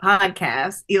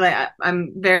podcast, Eli,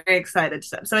 I'm very excited.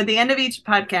 So at the end of each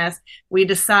podcast, we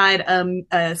decide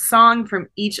a song from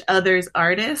each other's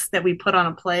artist that we put on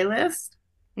a playlist.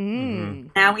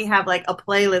 Now we have like a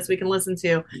playlist we can listen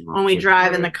to when we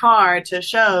drive in the car to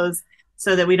shows,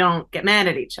 so that we don't get mad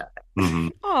at each other.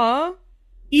 Aw.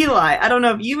 Eli, I don't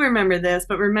know if you remember this,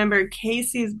 but remember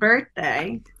Casey's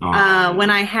birthday when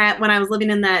I was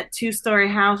living in that 2-story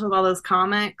house with all those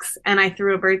comics, and I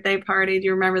threw a birthday party. Do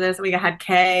you remember this? We had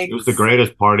kegs. It was the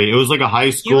greatest party. It was like a high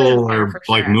school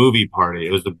movie party.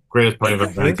 It was the greatest party I've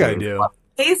ever been to. I think I do.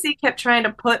 Casey kept trying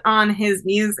to put on his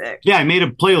music. Yeah, I made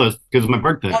a playlist because of my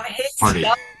birthday party.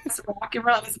 Rock and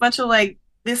roll. It was a bunch of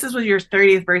this was your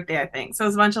 30th birthday, I think. So it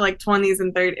was a bunch of 20s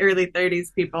and early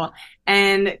 30s people.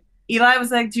 And Eli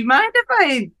was like, do you mind if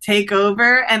I take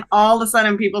over? And all of a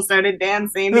sudden people started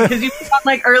dancing because you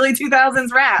got early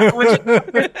 2000s rap, which is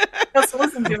supposed to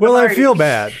listen to. Well, I feel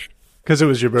bad because it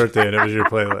was your birthday and it was your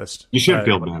playlist. You should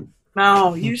feel bad.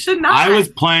 No, you should not. I was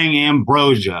playing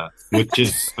Ambrosia, which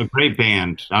is a great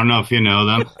band. I don't know if you know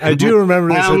them. I do remember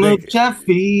this. How much I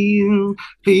feel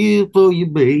for you,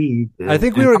 baby. I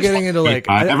think we were getting into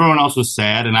everyone else was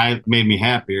sad, and I made me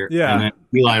happier. Yeah, and then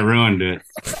Eli ruined it.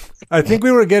 I think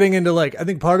we were getting into I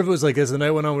think part of it was as the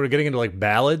night went on, we were getting into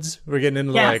ballads. We were getting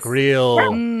into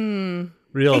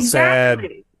real sad.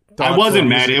 I wasn't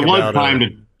mad.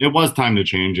 It was time to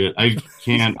change it. I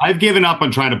can't. I've given up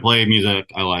on trying to play music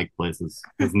I like places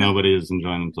because nobody is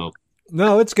enjoying themselves.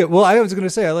 No, it's good. Well, I was going to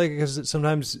say I like it because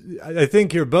sometimes I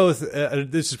think you're both.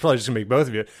 This is probably just going to make both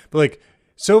of you, but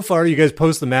so far you guys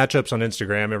post the matchups on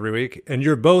Instagram every week, and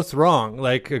you're both wrong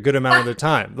a good amount of the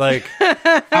time.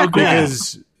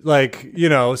 Because like, you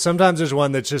know, sometimes there's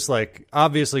one that's just like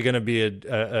obviously going to be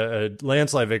a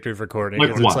landslide victory for Courtney.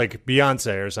 Like It's like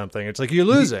Beyonce or something. It's like you're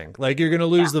losing. Like you're going to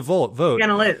lose the vote. You're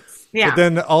gonna lose. Yeah. But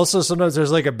then also sometimes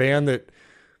there's like a band that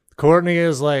Courtney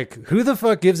is like, who the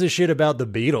fuck gives a shit about the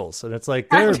Beatles? And it's like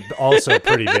they're also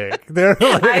pretty big. They're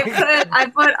like,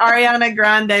 I put Ariana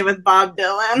Grande with Bob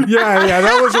Dylan. yeah,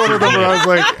 that was one of them where I was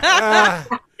like,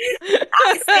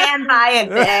 I stand by it,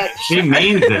 bitch. She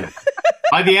means it.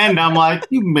 By the end, I'm like,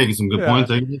 you're making some good points.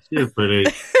 Like, you're pretty.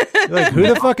 like, who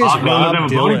the fuck is Rob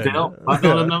Dylan? Bob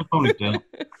Dylan have a ponytail.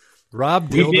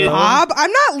 Rob We did- Dylan. Bob?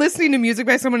 I'm not listening to music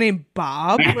by someone named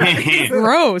Bob.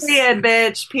 Gross. Period,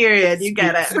 bitch. Period. You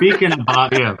get it. Speaking of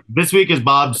Bob, yeah, this week is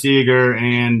Bob Seger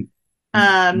and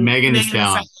Megan Thee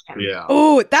Stallion. Yeah.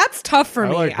 Oh, that's tough for I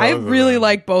me. like I both of really them.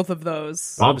 like both of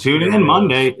those. Well, tune in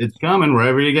Monday. It's coming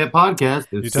wherever you get podcasts.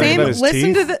 You It's talking Same. about his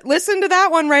Listen teeth? to listen to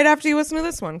that one right after you listen to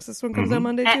this one, because this one comes out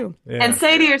Monday too. Yeah. And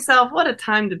say to yourself, what a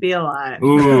time to be alive.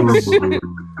 Ooh. And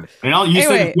you Anyway,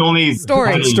 said the only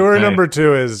story. Story number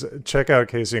 2 is check out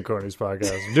Casey and Courtney's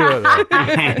podcast. Do it.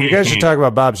 Though. You guys should talk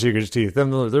about Bob Seger's teeth. They're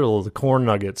little corn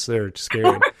nuggets. They're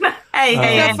scary. Hey, He's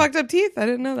hey, got hey. fucked up teeth. I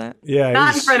didn't know that. Yeah. Not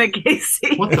in he's- front of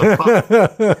Casey. What the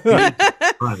fuck?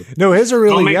 Right. No, his are Don't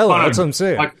really make yellow. fun of- That's what I'm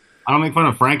saying. Like, I don't make fun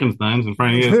of Frankenstein's in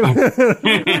front of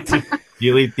you.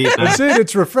 You eat teeth. I'm saying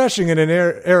it's refreshing in an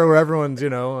era where everyone's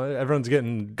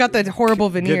getting Got the horrible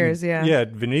veneers. Yeah,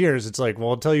 veneers. It's like, well,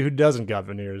 I'll tell you who doesn't got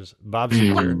veneers. Bob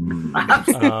Seger. I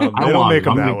They don't want make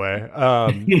them them. that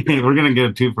way. We're gonna get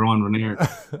a 2-for-1 veneer.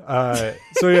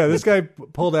 So yeah, this guy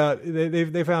pulled out.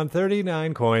 They found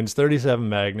 39 coins, 37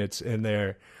 magnets in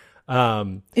there.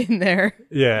 In there.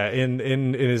 Yeah,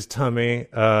 in his tummy.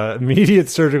 Immediate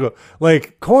surgical,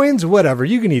 like coins. Whatever,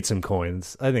 you can eat some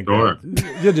coins. I think Sure.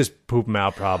 you'll just poop them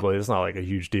out. Probably, it's not like a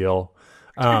huge deal.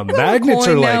 Magnets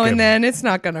Coin are now like and then. It's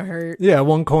not gonna hurt. yeah,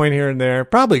 one coin here and there,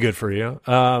 probably good for you.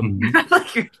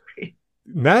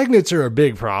 Magnets are a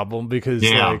big problem because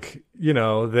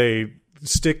they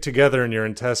stick together in your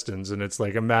intestines, and it's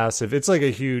like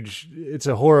it's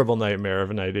a horrible nightmare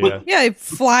of an idea. Yeah, they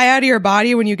fly out of your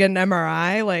body when you get an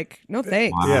MRI. Like, no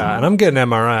thanks. Yeah, and I'm getting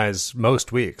MRIs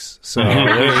most weeks. So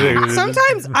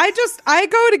Sometimes I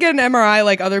go to get an MRI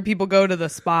like other people go to the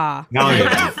spa. No, yeah.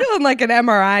 I'm feeling like an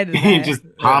MRI today. You just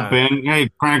hop in. Hey,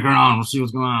 crank her on. We'll see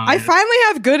what's going on. I finally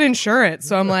have good insurance,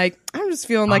 so I'm like, I'm just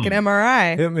feeling like an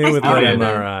MRI. hit me with Oh, that yeah.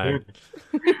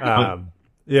 MRI.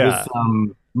 Yeah. This,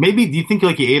 maybe do you think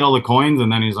like he ate all the coins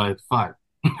and then he's like, fuck,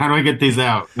 how do I get these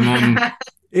out? And then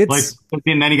It's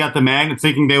and then he got the magnets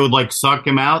thinking they would like suck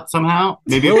him out somehow.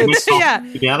 Maybe it would mix all Yeah,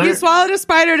 together. you swallowed a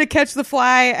spider to catch the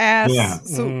fly. Ass. Yeah.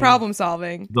 So problem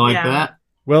solving. like Yeah. that.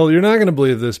 well, you're not going to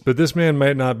believe this, but this man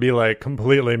might not be like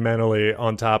completely mentally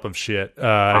on top of shit.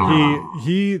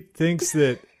 He thinks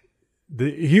that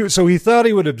he thought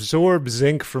he would absorb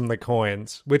zinc from the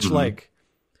coins, which like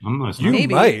I'm listening. you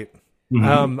Maybe. might.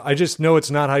 Mm-hmm. I just know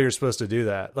it's not how you're supposed to do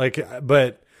that. Like,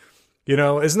 but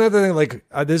isn't that the thing? Like,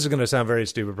 this is going to sound very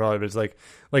stupid, probably, but it's like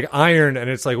iron, and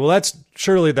it's like, well, that's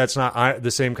not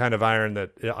the same kind of iron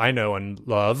that I know and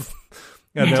love.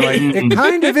 And they're like, it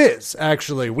kind of is,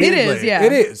 actually. Weirdly. is, yeah.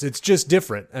 It is. It's just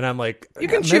different. And I'm like, You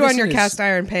can chew on your medicine is- cast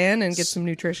iron pan and get some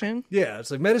nutrition. Yeah,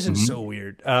 it's like medicine's Mm-hmm. so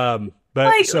weird.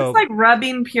 But It's like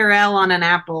rubbing Purell on an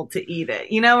apple to eat it.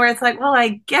 Where it's like, well,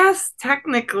 I guess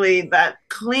technically that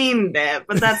cleaned it,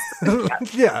 but that's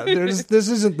yeah, this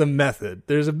isn't the method.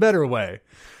 There's a better way.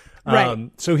 Right.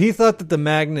 So he thought that the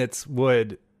magnets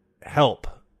would help.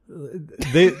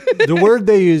 The word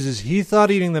they use is he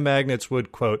thought eating the magnets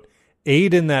would, quote,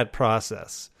 aid in that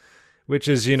process, which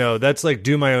is, that's like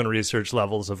do my own research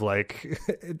levels of like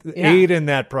aid in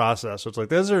that process. So it's like,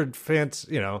 those are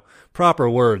fancy, proper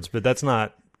words, but that's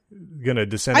not going to I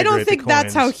disintegrate don't think the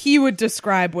that's how coins. he would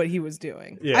describe what he was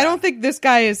doing. Yeah. I don't think this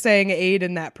guy is saying aid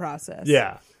in that process.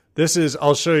 Yeah. This is,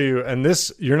 I'll show you, and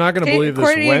this, you're not going to believe this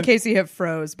Courtney and went, Casey have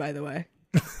froze, by the way.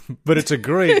 but it's a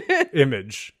great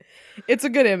image. It's a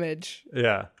good image.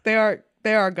 Yeah. They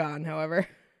are gone, however.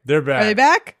 They're back. Are they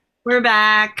back? we're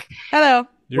back. Hello.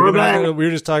 We were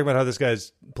just talking about how this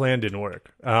guy's plan didn't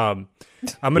work. I'm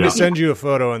going to send you a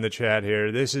photo in the chat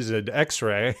here. This is an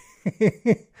X-ray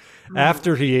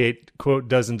after he ate, quote,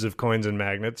 dozens of coins and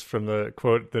magnets from the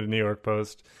quote, the New York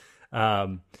Post.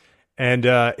 And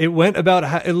it went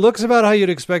about it looks about how you'd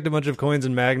expect a bunch of coins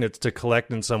and magnets to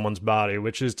collect in someone's body,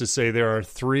 which is to say there are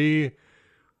 3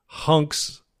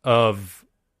 hunks of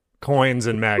coins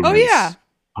and magnets. Oh, yeah.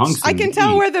 Hunks I can and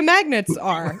tell meat. where the magnets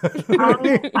are.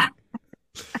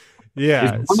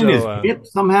 Yeah. Is one in his hip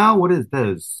somehow? What is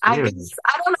this? I don't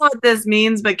know what this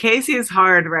means, but Casey's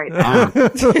hard right now.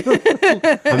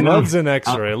 Loves an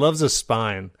X-ray. Loves a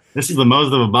spine. This is the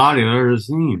most of a body I've ever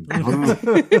seen.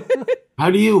 How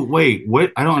do you wait?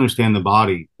 What? I don't understand the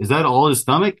body. Is that all his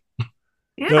stomach?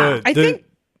 Yeah, I think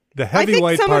the heavy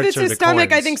white some parts of it's are his the stomach.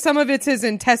 coins. I think some of it's his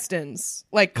intestines,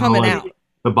 like coming out.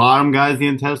 The bottom guy's the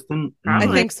intestine. Probably.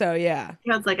 I think so. Yeah.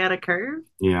 It's like at a curve.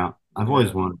 Yeah, I've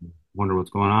always wonder what's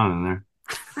going on in there.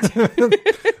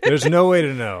 There's no way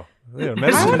to know. Yeah,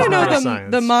 I want to know the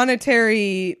science.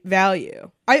 monetary value.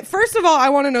 First of all, I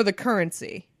want to know the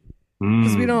currency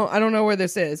because I don't know where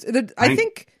this is. I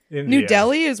think India. New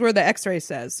Delhi is where the X-ray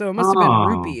says, so it must have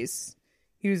been rupees.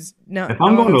 If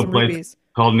I'm going to a place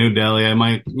called New Delhi, I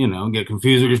might, get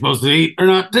confused if you're supposed to eat or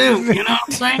not too. You know what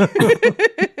I'm saying?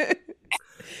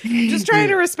 Just trying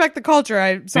to respect the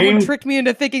culture. Someone tricked me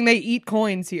into thinking they eat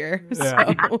coins here.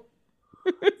 Yeah. So.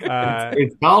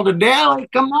 It's called a Delhi.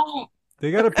 Come on.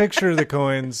 They got a picture of the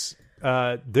coins.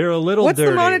 They're a little What's dirty.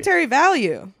 the monetary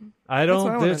value? I That's what I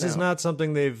don't. wanna This is know. not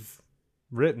something they've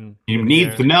written. You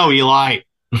need to know, Eli.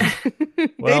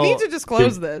 They need to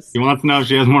disclose this. He wants to know if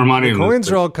she has more money. The than coins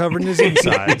this. are all covered in his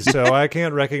inside, so I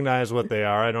can't recognize what they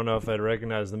are. I don't know if I'd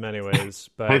recognize them anyways.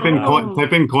 But Type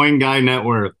in coin guy net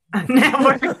worth.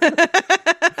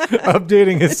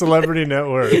 updating his celebrity net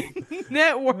worth.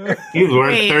 He's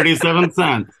worth 37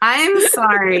 cents. I'm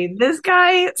sorry. This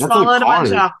guy swallowed a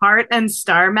bunch of heart and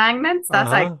star magnets. That's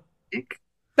like.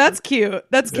 That's cute.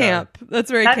 That's camp. That's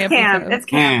very camp. It's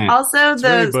camp. Also, it's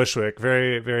very Bushwick,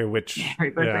 very, very witch. Very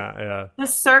Bushwick. Yeah. The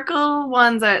circle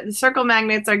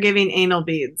magnets are giving anal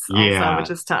beads. Also,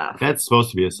 which is tough. That's supposed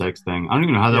to be a sex thing. I don't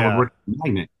even know how that would work.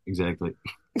 Magnet exactly.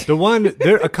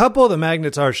 A couple of the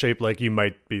magnets are shaped like you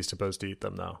might be supposed to eat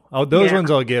them, though. Oh, those ones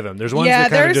I'll give him. There's ones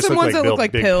that kind of just look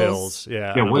like big pills.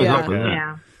 Yeah. What is up with that?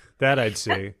 Yeah. That I'd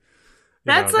see.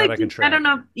 That's like, I don't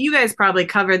know, you guys probably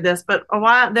covered this, but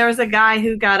there was a guy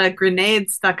who got a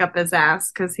grenade stuck up his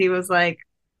ass because he was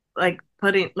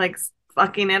putting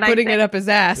it up his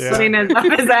ass. Yeah. Putting it up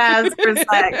his ass for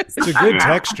sex. It's a good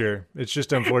texture. It's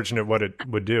just unfortunate what it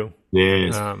would do.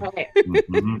 Yes.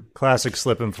 Classic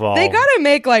slip and fall. They gotta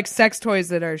make like sex toys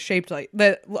that are shaped like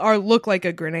look like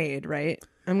a grenade, right?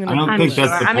 I don't think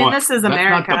that's the point. I mean, this is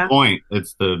America. That's not the point.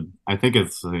 I think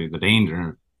it's the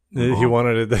danger. He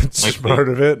wanted it. That's part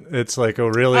of it. It's like a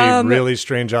really, really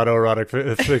strange autoerotic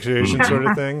asphyxiation sort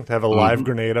of thing. To have a live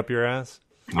grenade up your ass.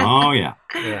 Oh, yeah.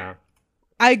 Yeah.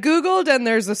 I Googled and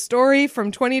there's a story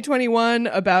from 2021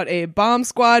 about a bomb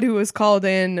squad who was called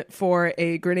in for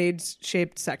a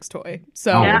grenade-shaped sex toy.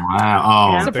 So,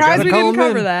 wow. Oh, surprised we didn't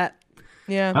cover that.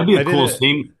 Yeah. That'd be a cool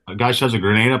scene. A guy shoves a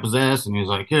grenade up his ass and he's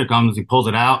like, here it comes. He pulls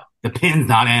it out. The pin's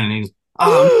not in and he's,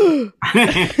 Gotta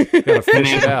and fish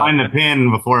they it out. find the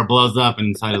pin before it blows up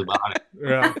inside his body.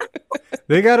 Yeah.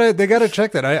 They gotta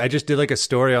check that. I just did like a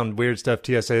story on weird stuff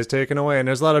TSA has taken away, and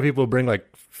there's a lot of people who bring like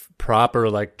prop or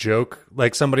like joke.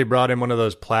 Like somebody brought in one of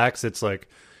those plaques. It's like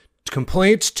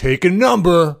complaints, take a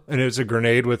number, and it's a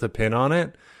grenade with a pin on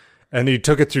it. And he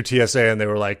took it through TSA, and they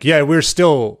were like, "Yeah, we're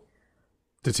still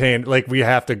detained. Like we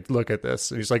have to look at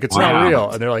this." And he's like, "It's not real."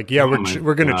 And they're like, "Yeah,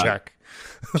 we're gonna check."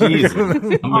 Jesus.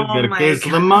 I'm gonna get a case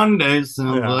of the Mondays.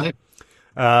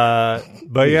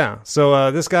 But yeah,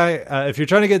 so this guy, if you're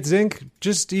trying to get zinc,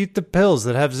 just eat the pills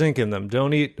that have zinc in them.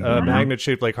 Don't eat magnets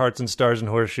shaped like hearts and stars and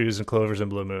horseshoes and clovers and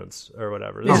blue moons or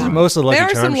whatever. This is most of Lucky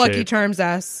Charms. There are some Lucky shaped. Charms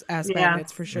ass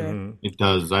magnets for sure. It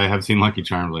does. I have seen Lucky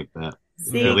Charms like that.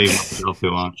 See, They leave myself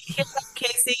too long.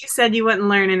 Casey, you said you wouldn't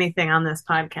learn anything on this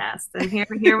podcast, and here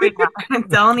we are.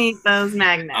 Don't eat those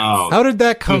magnets. Oh, How did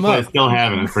that come I up? still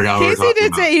haven't. I forgot what Casey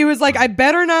did say, he was like, I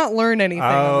better not learn anything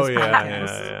on this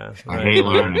podcast. Yeah. I hate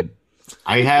learning.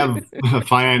 I have a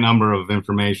finite number of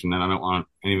information that I don't want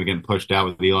anyone getting pushed out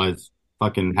with Eli's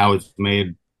fucking how it's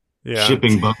made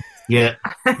shipping book. Yeah.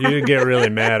 You did get really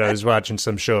mad. I was watching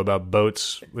some show about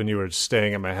boats when you were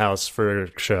staying at my house for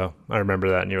a show. I remember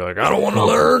that, and you were like, I don't want to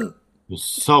learn. It's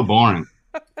so boring.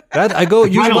 You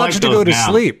watch it to go to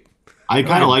sleep. I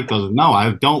kind of like those. No,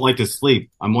 I don't like to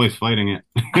sleep. I'm always fighting it.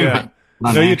 Yeah.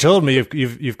 No, you told me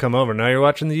you've come over. Now you're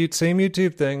watching the same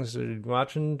YouTube things. You're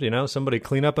watching, somebody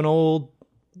clean up an old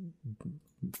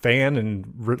fan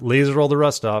and laser roll the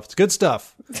rust off. It's good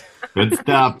stuff. Good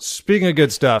stuff. Speaking of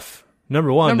good stuff,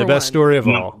 number one, the best story of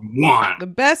all. The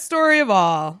best story of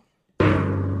all.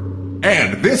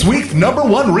 And this week's number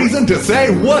one reason to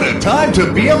say what a time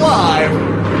to be alive.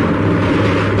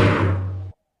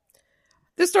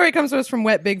 This story comes to us from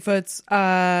Wet Bigfoots.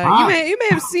 You may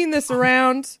have seen this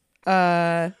around.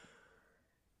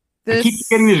 I keep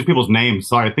getting these people's names.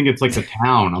 Sorry, I think it's like the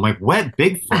town. I'm like, Wet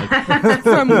Bigfoot.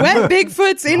 From Wet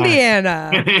Bigfoot's, Indiana.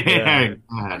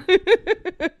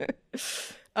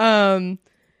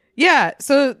 Yeah,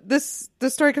 so this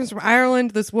story comes from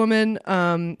Ireland. This woman,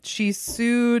 she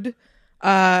sued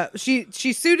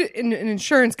she sued an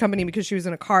insurance company because she was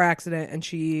in a car accident and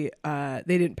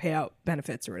they didn't pay out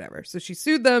benefits or whatever. So she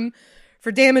sued them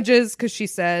for damages because she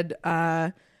said,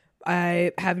 I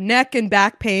have neck and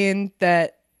back pain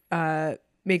that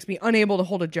makes me unable to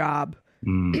hold a job.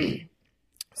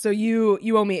 So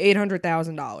you owe me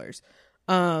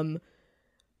 $800,000.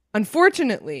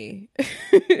 Unfortunately,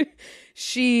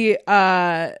 she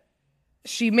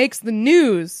makes the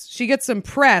news. She gets some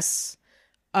press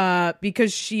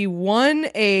because she won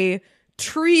a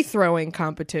tree throwing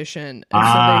competition, and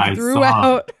so they threw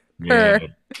out her. Yeah.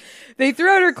 They threw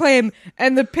out her claim,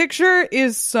 and the picture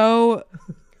is so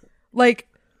like.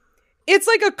 It's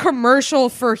like a commercial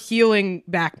for healing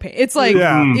back pain. It's like,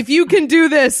 if you can do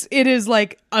this, it is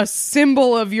like a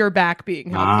symbol of your back being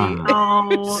healthy.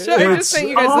 So I just sent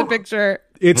you guys the picture.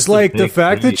 It's like the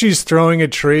fact that she's throwing a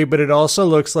tree, but it also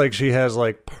looks like she has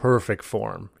like perfect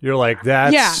form. You're like,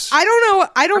 that's... Yeah, I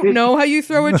don't know how you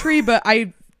throw a tree, but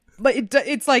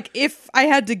it's like, if I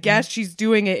had to guess, she's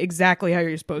doing it exactly how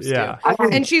you're supposed to.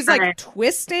 And she's like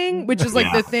twisting, which is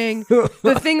like the thing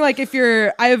like if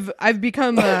you're, I've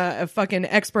become a fucking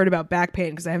expert about back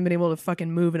pain because I haven't been able to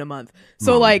fucking move in a month.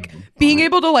 So like being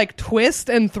able to like twist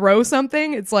and throw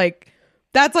something, it's like,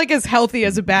 that's like as healthy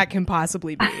as a back can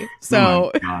possibly be.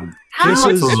 So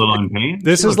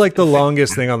this is like the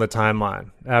longest thing on the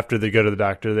timeline. After they go to the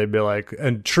doctor, they'd be like,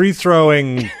 and tree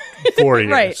throwing 4 years.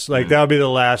 Right. Like that would be the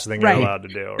last thing you're allowed to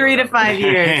do. 3 to 5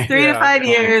 years. 3 to 5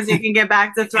 years, you can get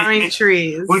back to throwing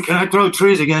trees. When can I throw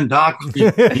trees again, Doc?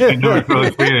 You can never throw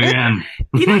a tree again.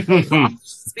 You know,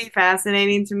 it's be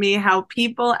fascinating to me how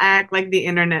people act like the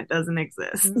internet doesn't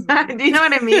exist. Do you know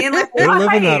what I mean? Like, they're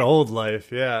living that old life,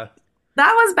 yeah.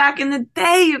 That was back in the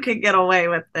day you could get away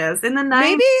with this. In the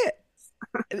 90s.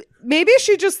 Maybe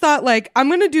she just thought like, I'm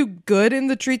going to do good in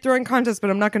the tree throwing contest, but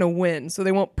I'm not going to win. So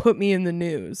they won't put me in the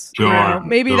news. Sure. You know?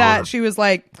 Maybe that she was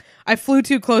like, I flew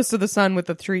too close to the sun with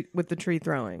the tree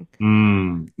throwing.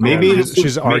 Maybe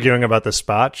she's arguing about the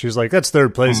spot. She's like, that's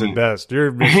third place at best.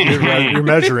 You're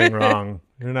measuring wrong.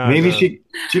 You're not. Maybe she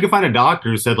could find a doctor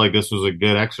who said like this was a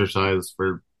good exercise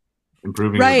for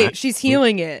improving. Right. She's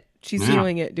healing it. She's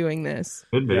healing it doing this.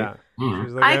 Could be. Yeah.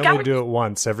 She's like, I only do it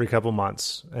once every couple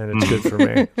months, and it's good for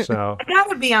me. So I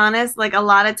gotta be honest, like a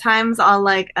lot of times I'll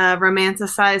like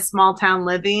romanticize small town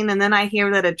living, and then I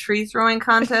hear that a tree throwing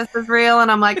contest is real,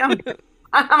 and I'm like,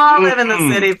 I'll live in the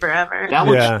city forever. That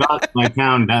would shut my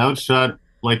town down. That would shut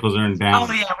Lake Luzerne down.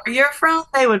 Oh yeah, where you're from,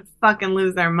 they would fucking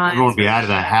lose their minds. Everyone would be out of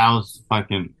the house.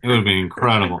 Fucking, it would have been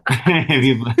incredible.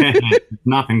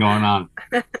 Nothing going on.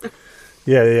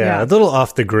 Yeah, a little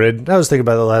off the grid. I was thinking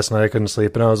about it last night. I couldn't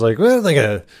sleep, and I was like, well,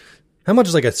 how much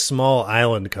does like a small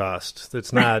island cost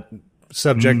that's not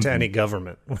subject to any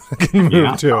government can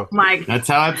move to? Oh my God. That's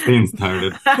how Epstein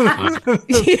started.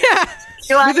 With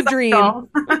a dream.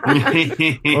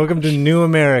 Welcome to New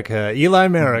America, Eli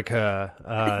America.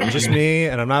 Just me,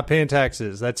 and I'm not paying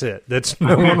taxes. That's it. That's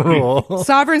no one rule.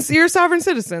 You're a sovereign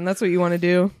citizzen. That's what you want to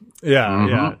do.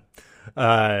 Yeah.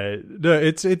 No,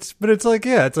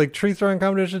 it's like tree throwing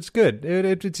competition. It's good.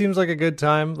 It seems like a good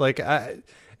time.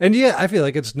 I feel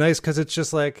like it's nice because it's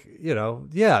just like,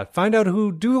 find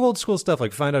out do old school stuff.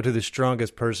 Like find out who the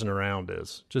strongest person around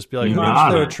is. Just be like, who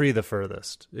can throw a tree the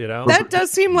furthest, That does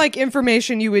seem like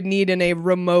information you would need in a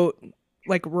remote,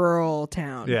 like rural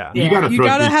town. Yeah. You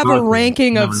gotta have a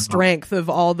ranking of strength of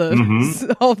all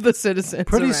the all the citizens.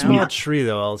 Pretty around. small tree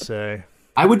though, I'll say.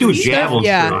 I would do a javelin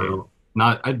throw.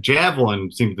 Not a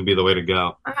javelin seems to be the way to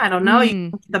go. I don't know.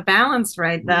 You get the balance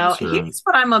right, though. Sure. Here's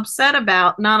what I'm upset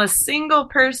about. Not a single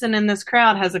person in this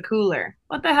crowd has a cooler.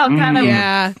 What the hell kind of...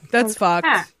 Yeah, that's fucked.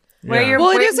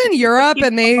 It is in Europe,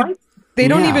 and they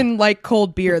don't even like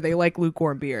cold beer. They like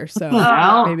lukewarm beer. So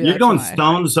maybe you're going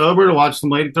stone sober to watch some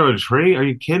lady throw a tree? Are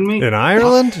you kidding me? In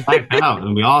Ireland? Out.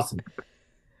 It'll be awesome.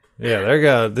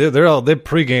 Yeah, they're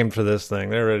pre-gamed for this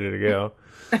thing. They're ready to go.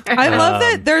 I love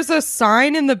that there's a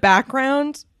sign in the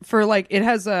background for like it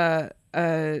has a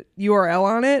URL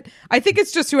on it. I think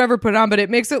it's just whoever put it on, but it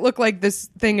makes it look like this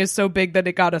thing is so big that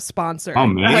it got a sponsor. Oh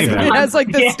man, like, it has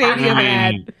like the stadium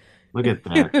ad. Look at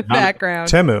that in the background.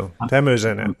 Temu's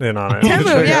in on it.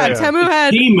 Temu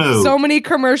had so many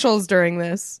commercials during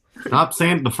this. Stop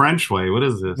saying it the French way. What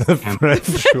is this? The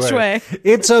French way.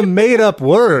 It's a made-up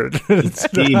word. It's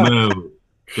Temu.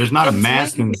 There's not a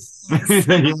mask in.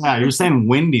 Yeah, you're saying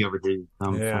windy over here.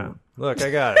 Yeah. Look,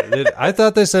 I got it. I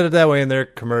thought they said it that way in their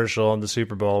commercial on the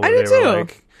Super Bowl. Where I did they were too.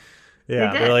 Like,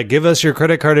 yeah, they're like, give us your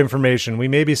credit card information. We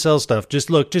maybe sell stuff. Just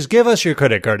give us your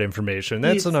credit card information.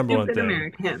 That's the number one thing.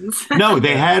 Americans. No,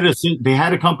 they had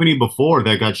a company before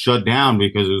that got shut down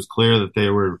because it was clear that they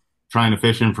were trying to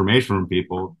fish information from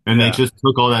people, and they just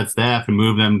took all that staff and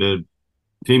moved them to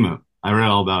Temu. I read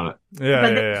all about it.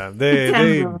 Yeah.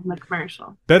 They in the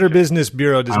commercial. Better Business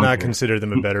Bureau does not consider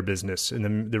them a better business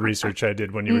in the research I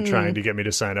did when you were trying to get me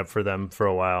to sign up for them for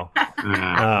a while.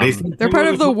 They're part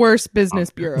of the worst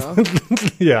business bureau.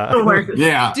 Yeah.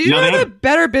 Yeah. Do you know the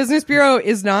Better Business Bureau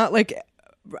is not like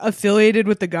affiliated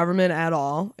with the government at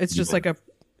all? It's just like a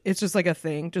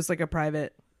thing, just like a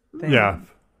private thing. Yeah.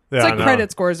 It's like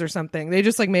credit scores or something. They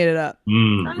just like made it up.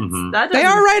 That They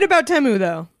are right about Temu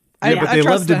though. Yeah, but they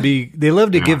love them. they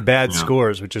love to give bad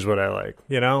scores, which is what I like.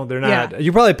 You know, they're not.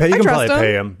 You probably can probably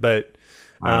pay them, but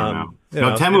I don't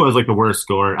know. Temu was like the worst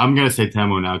score. I'm gonna say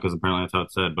Temu now because apparently that's how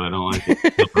it's said, but I don't like it.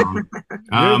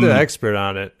 You're the expert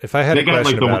on it. If I had a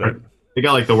question about it, they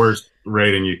got like the worst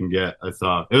rating you can get. I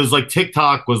saw it was like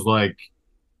TikTok was like,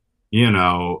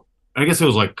 I guess it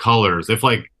was like colors. If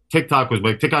like TikTok was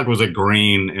like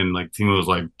green and like Temu was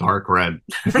like dark red.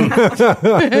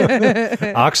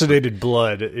 Oxidated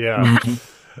blood. Yeah.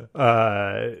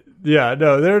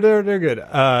 No, they're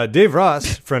good. Dave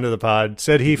Ross, friend of the pod,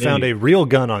 said he found a real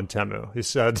gun on Temu. He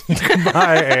said you can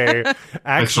buy a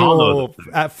actual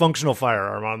functional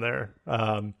firearm on there.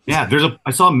 I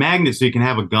saw a magnet so you can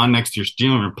have a gun next to your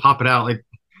steering and pop it out. Like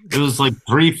it was like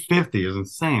 $350. It was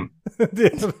insane.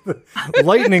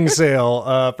 Lightning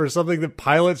sale for something that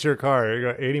pilots your car. You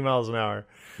go 80 miles an hour.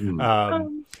 But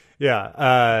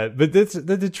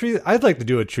the tree. I'd like to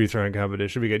do a tree throwing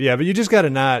competition. It'd be good. Yeah, but you just got to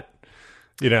not.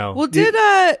 Well, did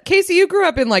Casey? You grew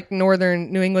up in like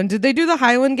northern New England. Did they do the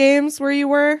Highland Games where you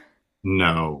were?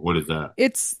 No. What is that?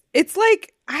 It's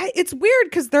like it's weird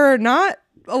because there are not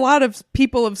a lot of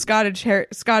people of Scottish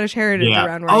heritage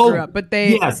around where I grew up, but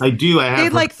yes, I do. They'd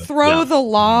like throw the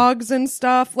logs and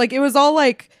stuff. Like it was all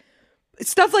like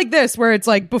stuff like this, where it's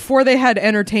like before they had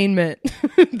entertainment,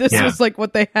 this was like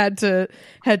what they had to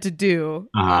do.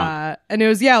 And it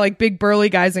was like big burly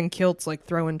guys in kilts like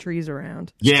throwing trees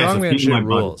around. Yeah, strongman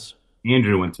rules.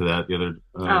 Andrew went to that the other.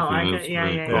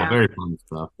 Very fun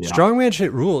stuff. Yeah. Strongman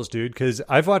shit rules, dude. Because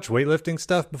I've watched weightlifting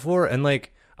stuff before, and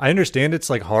like I understand it's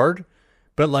like hard.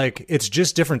 But like it's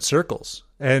just different circles,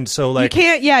 and so like you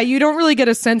can't. Yeah, you don't really get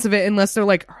a sense of it unless they're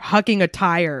like hucking a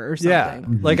tire or something.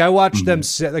 Yeah, like I watched them.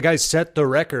 The guy set the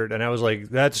record, and I was like,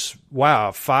 "That's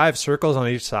wow, 5 circles on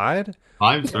each side."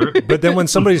 5 circles. But then when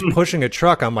somebody's pushing a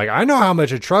truck, I'm like, I know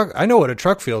what a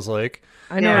truck feels like.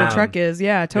 I know what a truck is.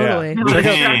 Yeah, totally.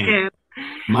 Yeah.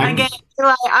 Again,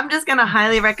 I'm just going to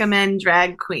highly recommend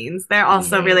drag queens. They're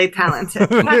also really talented.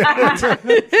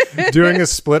 Doing a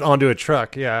split onto a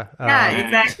truck, yeah.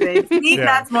 Exactly. To me,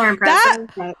 that's more impressive.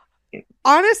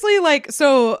 Honestly, like,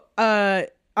 so on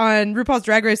RuPaul's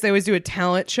Drag Race, they always do a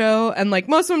talent show, and like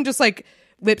most of them just like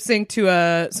lip sync to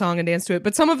a song and dance to it.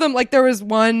 But some of them, like there was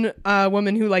one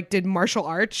woman who like did martial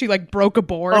arts. She like broke a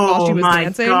board while she was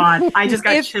dancing. Oh my God. I just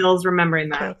got chills remembering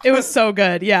that. It was so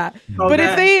good. Yeah. So but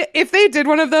good. if they did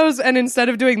one of those and instead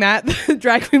of doing that, the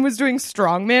drag queen was doing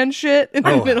strongman shit in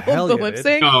the middle of the lip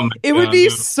sync, it would be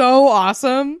so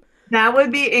awesome. That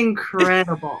would be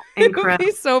incredible. It would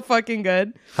be so fucking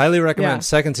good. Highly recommend.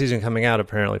 Second season coming out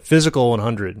apparently. Physical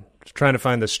 100. Trying to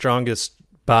find the strongest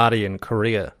body in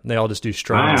Korea. They all just do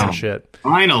strong and shit.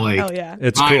 Finally. Hell yeah.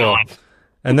 It's cool.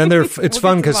 And then it's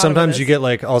fun because sometimes you get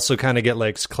like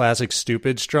classic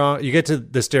stupid strong. You get to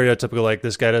the stereotypical like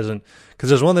this guy doesn't, because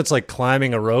there's one that's like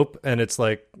climbing a rope and it's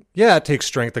like, yeah, it takes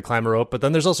strength to climb a rope, but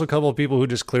then there's also a couple of people who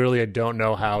just clearly don't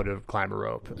know how to climb a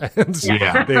rope, and so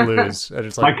they lose. And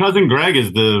it's like, my cousin Greg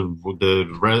is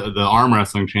the arm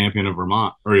wrestling champion of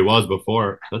Vermont, or he was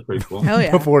before. That's pretty cool. Hell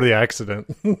yeah. Before the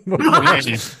accident.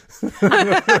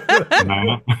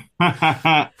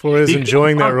 For his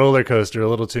enjoying that roller coaster a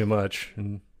little too much.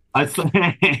 And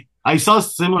I saw a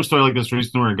similar story like this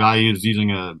recently where a guy was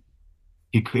using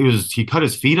he cut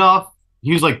his feet off.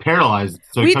 He was like paralyzed.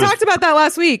 So we talked about that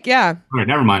last week. Yeah. All right,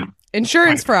 never mind.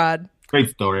 Insurance fraud.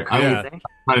 Great story. I was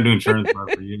trying to do insurance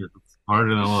fraud for years. It's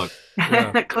harder than it looks.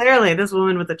 Yeah. Clearly, this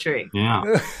woman with a tree. Yeah.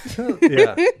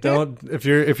 Don't if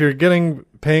you're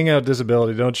paying out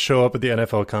disability, don't show up at the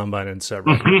NFL Combine in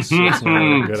severance. It's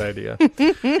not a good idea.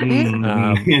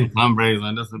 Tom Brady's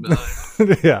on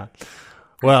disability. Yeah.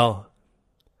 Well,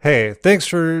 Hey, thanks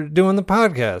for doing the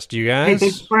podcast, you guys. Hey,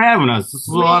 thanks for having us. This is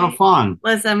a lot of fun.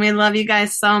 Listen, we love you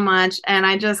guys so much, and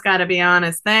I just got to be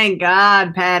honest. Thank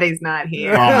God Patty's not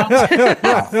here.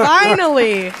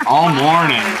 Finally. All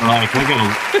morning, like I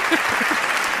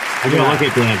gotta look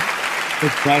at that.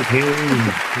 It's back here.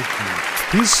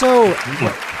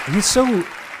 He's so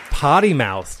potty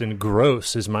mouthed and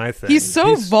gross is my thing. He's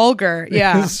so vulgar.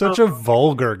 Yeah. He's such a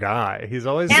vulgar guy. He's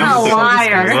always And a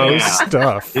liar. gross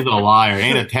stuff. He's a liar.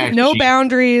 Ain't attached. No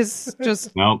boundaries.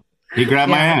 Just Nope. He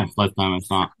grabbed my ass last time I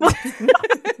saw him.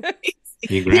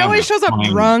 he always shows up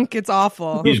drunk. It's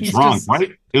awful. He's drunk,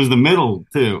 right? It was the middle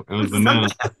too. It was the middle.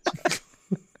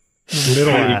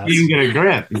 Middle ass. He couldn't get a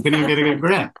grip. He couldn't even get a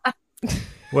grip.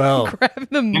 Well, Grab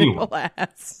the middle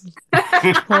ass.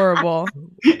 Horrible.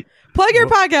 Plug your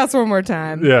podcast one more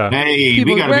time. yeah. Hey,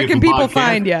 People, we gotta where be can some people podcast.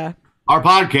 find you? Our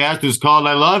podcast is called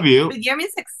I Love You. But your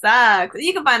music sucks.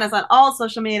 You can find us on all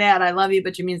social media at I Love You,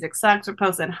 But Your Music Sucks. We're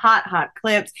posting hot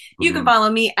clips. You can follow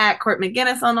me at Court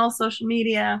Maginnis on all social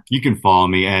media. You can follow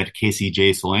me at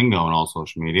KCJ Salengo on all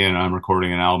social media, and I'm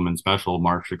recording an album and special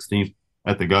March 16th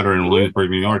at the Gutter in Williamsburg,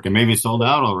 New York. It may be sold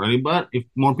out already, but if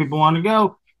more people want to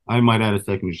go, I might add a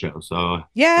second show. So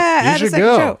Yeah, You add a should second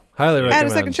go. show. Highly recommend. Add a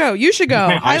second show. You should go.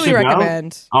 I Highly should go?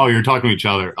 recommend. Oh, you're talking to each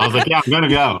other. I was like, yeah, I'm gonna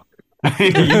go.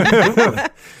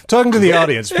 Talking to the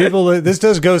audience, people. This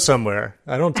does go somewhere.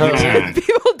 I don't tell you.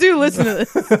 People do listen to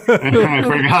this. I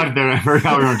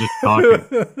forgot we were just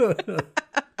talking.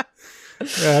 I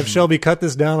have Shelby cut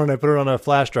this down and I put it on a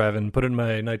flash drive and put it in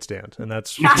my nightstand, and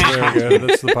that's where I go.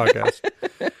 That's the podcast.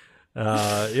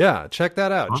 Yeah, check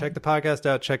that out. Check the podcast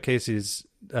out. Check Casey's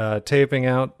taping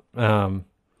out. I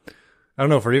don't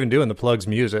know if we're even doing the plugs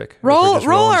music. Roll If we're just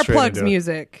rolling our straight plugs into it.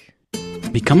 music.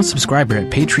 Become a subscriber at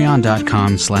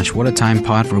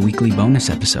patreon.com/whatatimepod for weekly bonus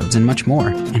episodes and much more.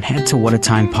 And head to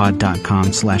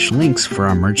whatatimepod.com/links for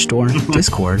our merch store,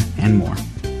 Discord, and more.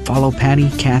 Follow Patty,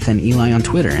 Kath, and Eli on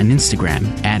Twitter and Instagram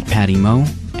at Patty Mo,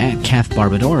 at Kath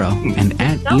Barbadoro, and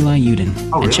at Eli Uden.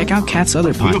 And check out Kath's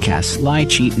other podcasts, Lie,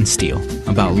 Cheat, and Steal,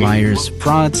 about liars,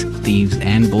 frauds, thieves,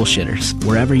 and bullshitters,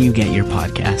 wherever you get your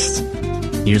podcasts.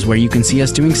 Here's where you can see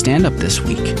us doing stand-up this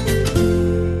week.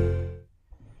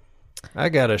 I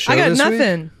got a show I got this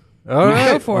nothing. week. All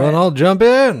right. Go for Well, it. then I'll jump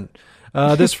in.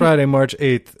 This Friday, March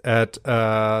 8th at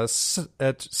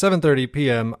 7:30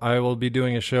 p.m., I will be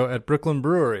doing a show at Brooklyn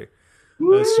Brewery.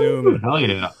 I assume, Hell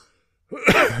yeah. you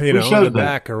know, Who in shows the that?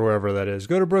 back or wherever that is.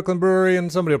 Go to Brooklyn Brewery, and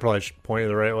somebody will probably point you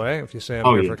the right way if you say I'm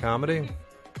Oh, here yeah. for comedy.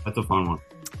 That's a fun one.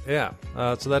 Yeah,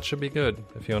 so that should be good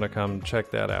if you want to come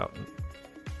check that out.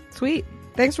 Sweet.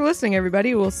 Thanks for listening,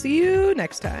 everybody. We'll see you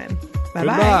next time.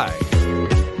 Bye-bye. Goodbye.